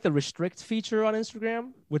I like the restrict feature on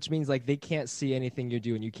Instagram, which means like they can't see anything you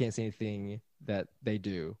do and you can't see anything that they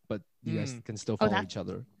do, but you guys can still follow each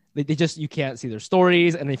other. They just, you can't see their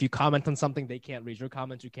stories. And if you comment on something, they can't read your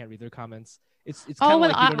comments. You can't read their comments. It's kind of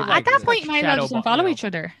like you don't at that point you might as well just follow each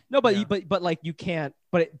other. No, but like you can't,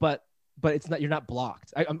 but it's not, you're not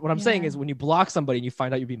blocked. What I'm saying is when you block somebody and you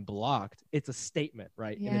find out you're being blocked, it's a statement,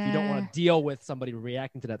 right? And if you don't want to deal with somebody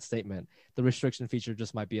reacting to that statement, the restriction feature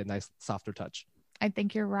just might be a nice softer touch. I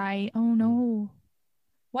think you're right. Oh no.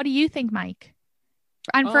 What do you think, Mike?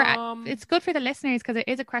 And it's good for the listeners, because it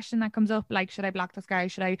is a question that comes up, like, should I block this guy?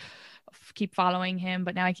 Should I keep following him?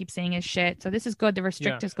 But now I keep seeing his shit. So this is good. The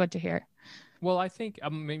restrict is good to hear. Well, I think, I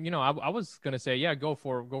was going to say, go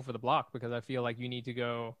for the block, because I feel like you need to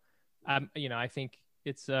go. I think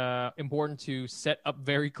it's important to set up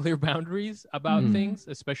very clear boundaries about things,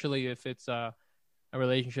 especially if it's a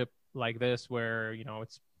relationship like this where,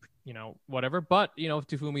 it's, whatever. But,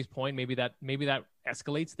 to Fumi's point, maybe that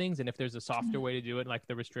escalates things. And if there's a softer way to do it, like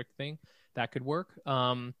the restrict thing, that could work.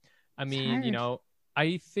 I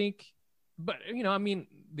think, but,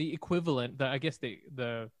 the equivalent, I guess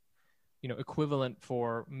the equivalent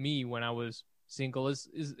for me when I was single is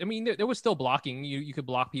there was still blocking. You could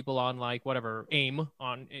block people on like whatever AIM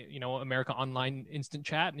on America Online Instant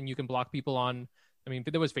Chat, and you can block people on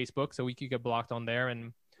there was Facebook, so we could get blocked on there.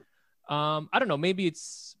 And I don't know, maybe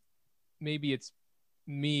it's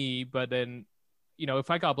me, but then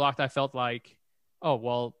if I got blocked, I felt like, oh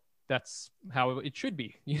well, that's how it should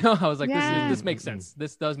be. I was like, this makes sense.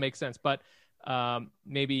 This does make sense. But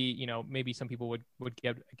maybe some people would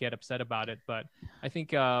get upset about it. But I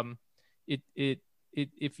think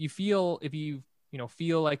if you feel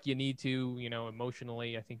like you need to,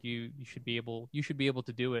 emotionally, I think you should be able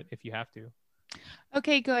to do it if you have to.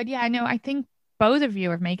 Okay, good. Yeah, no, I think both of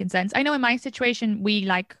you are making sense. I know in my situation, we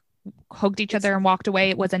like hugged each other and walked away.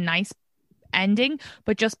 It was a nice ending,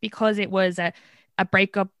 but just because it was a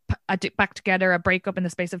breakup, back together, a breakup in the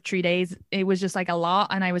space of 3 days, it was just like a lot.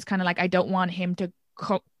 And I was kind of like, I don't want him to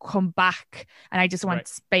come back, and I just want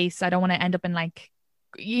space. I don't want to end up in like,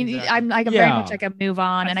 I'm like, I'm very much like a move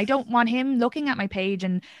on, and I don't want him looking at my page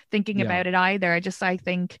and thinking about it either. I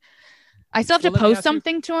think I still have to post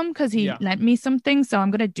something to him because he lent me something, so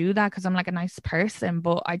I'm gonna do that because I'm like a nice person,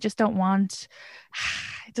 but I just don't want.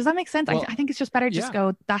 Does that make sense? Well, I think it's just better just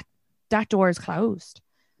go that door is closed.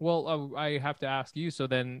 Well, I have to ask you. So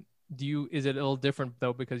then, is it a little different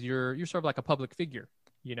though, because you're sort of like a public figure?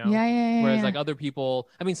 Whereas like other people,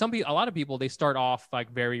 a lot of people, they start off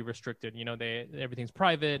like very restricted, everything's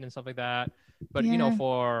private and stuff like that. But,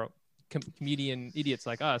 comedian idiots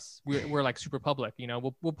like us, we're like super public, you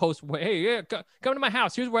know. We'll post, hey, yeah, come to my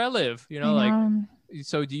house, here's where I live, you know, like.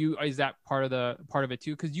 So is that part of it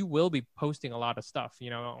too? Because you will be posting a lot of stuff, you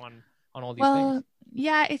know, on all these things.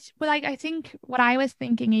 Yeah, it's like, I think what I was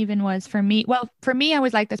thinking even was for me, I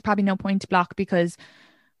was like, there's probably no point to block, because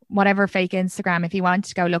whatever fake Instagram, if he wanted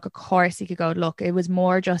to go look, of course he could go look. It was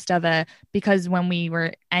more just because when we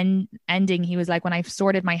were ending, he was like, when I've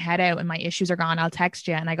sorted my head out and my issues are gone, I'll text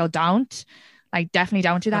you. And I go, don't. Like, definitely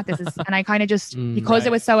don't do that. This is, and I kind of just, because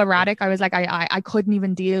it was so erratic, I was like, I couldn't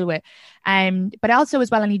even deal with. But also as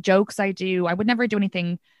well, any jokes I do, I would never do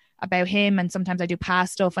anything about him. And sometimes I do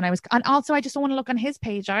past stuff. And also I just don't want to look on his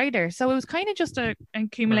page either. So it was kind of just an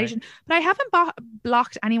accumulation. Right. But I haven't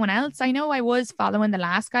blocked anyone else. I know I was following the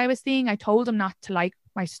last guy I was seeing. I told him not to like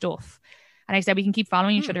my stuff. And I said, we can keep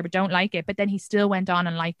following each other, but don't like it. But then he still went on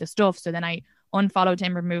and liked the stuff. So then I unfollowed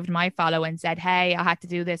him, removed my follow, and said, hey, I had to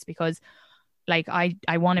do this because like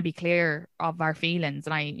I want to be clear of our feelings,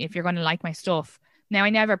 and if you're going to like my stuff. Now, I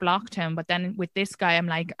never blocked him, but then with this guy, I'm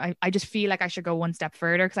like, I just feel like I should go one step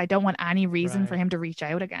further, because I don't want any reason for him to reach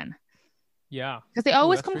out again. Yeah, because they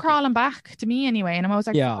always come crawling back to me anyway, and I'm always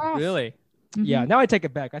like, yeah, really. Mm-hmm. Yeah, now I take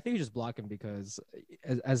it back. I think you just block him, because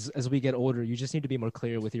as we get older, you just need to be more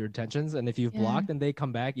clear with your intentions. And if you've blocked and they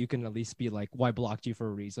come back, you can at least be like, well, I blocked you for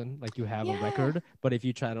a reason. Like, you have a record. But if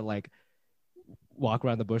you try to like walk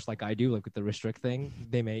around the bush like I do, like with the restrict thing,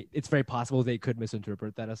 it's very possible they could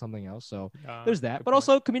misinterpret that as something else. So there's that. But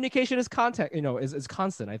also, communication is contact, is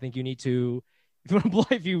constant. I think you need to,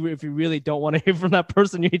 if you really don't want to hear from that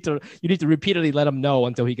person, you need to repeatedly let him know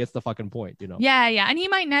until he gets the fucking point, you know. Yeah, and he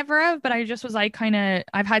might never have, but I just was like,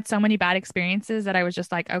 I've had so many bad experiences that I was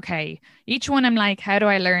just like, okay, each one I'm like, how do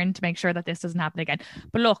I learn to make sure that this doesn't happen again?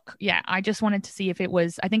 But look, yeah, I just wanted to see if it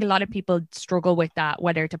was, I think a lot of people struggle with that,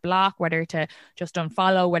 whether to block, whether to just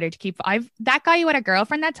unfollow, whether to keep. That guy who had a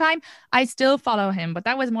girlfriend that time, I still follow him, but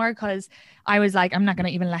that was more because I was like, I'm not going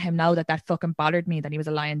to even let him know that fucking bothered me, that he was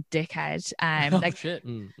a lying dickhead. Like, shit.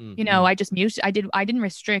 You know, I just muted. I didn't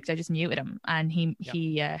restrict. I just muted him, and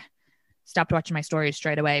he stopped watching my stories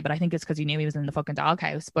straight away. But I think it's because he knew he was in the fucking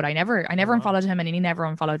doghouse. But I never unfollowed him, and he never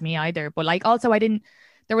unfollowed me either. But like, also,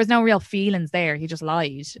 there was no real feelings there. He just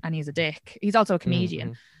lied, and he's a dick. He's also a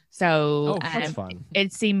comedian. So that's fun.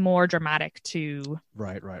 It seemed more dramatic to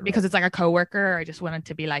right because it's like a coworker. I just wanted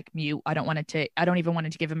to be like mute. I don't even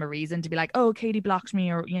want to give him a reason to be like, oh, Katie blocked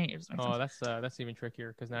me, or that's even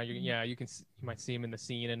trickier, because now you might see him in the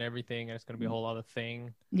scene and everything, and it's going to be a whole other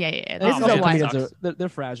thing. Comedians they're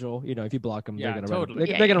fragile. You know, if you block them, they're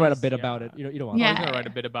gonna write a bit about it. You don't want. They're gonna write a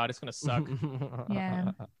bit about it. It's gonna suck.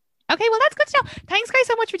 Yeah. Okay, well, that's good to know. Thanks, guys,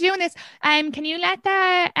 so much for doing this. Can you let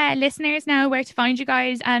the listeners know where to find you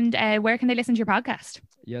guys, and where can they listen to your podcast?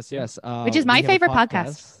 Yes. Which is my favorite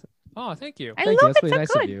podcast. Oh, thank you. I love That's it. really So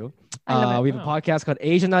nice good. of you. We have a podcast called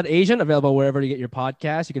Asian Not Asian, available wherever you get your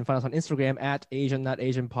podcast. You can find us on Instagram at Asian Not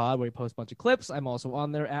Asian Pod, where we post a bunch of clips. I'm also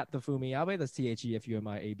on there at the Fumi Abe. That's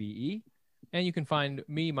TheFumiAbe. And you can find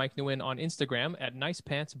me, Mike Nguyen, on Instagram at Nice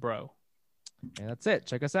Pants Bro. And that's it.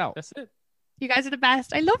 Check us out. That's it. You guys are the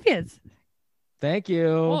best. I love you. Thank you.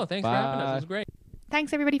 Oh, thanks for having us. It was great.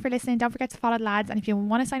 Thanks, everybody, for listening. Don't forget to follow the lads. And if you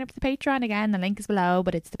want to sign up to the Patreon, again, the link is below,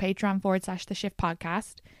 but it's the Patreon/The Shift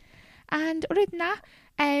Podcast. And other than that,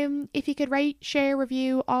 if you could rate, share,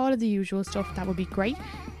 review, all of the usual stuff, that would be great.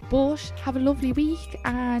 But have a lovely week,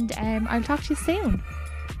 and I'll talk to you soon.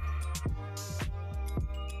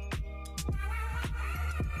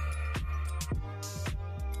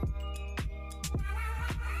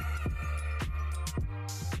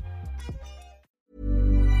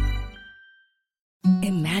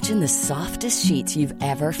 Imagine the softest sheets you've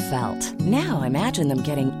ever felt. Now imagine them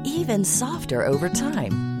getting even softer over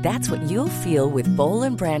time. That's what you'll feel with Boll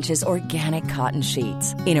 & Branch's organic cotton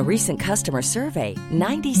sheets. In a recent customer survey,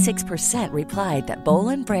 96% replied that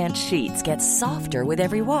Boll & Branch sheets get softer with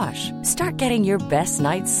every wash. Start getting your best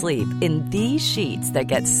night's sleep in these sheets that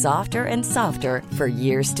get softer and softer for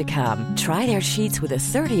years to come. Try their sheets with a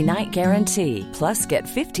 30-night guarantee. Plus, get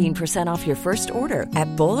 15% off your first order at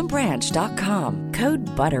bollandbranch.com. Code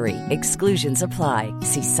BUTTERY. Exclusions apply.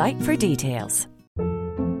 See site for details.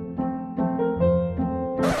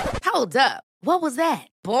 Hold up. What was that?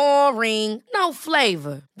 Boring. No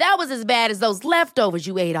flavor. That was as bad as those leftovers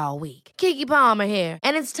you ate all week. Keke Palmer here,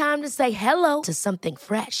 and it's time to say hello to something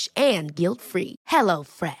fresh and guilt-free. Hello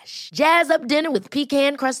Fresh. Jazz up dinner with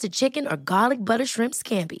pecan-crusted chicken or garlic butter shrimp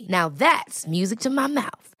scampi. Now that's music to my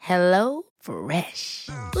mouth. Hello Fresh.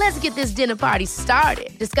 Let's get this dinner party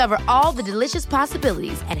started. Discover all the delicious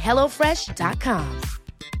possibilities at HelloFresh.com.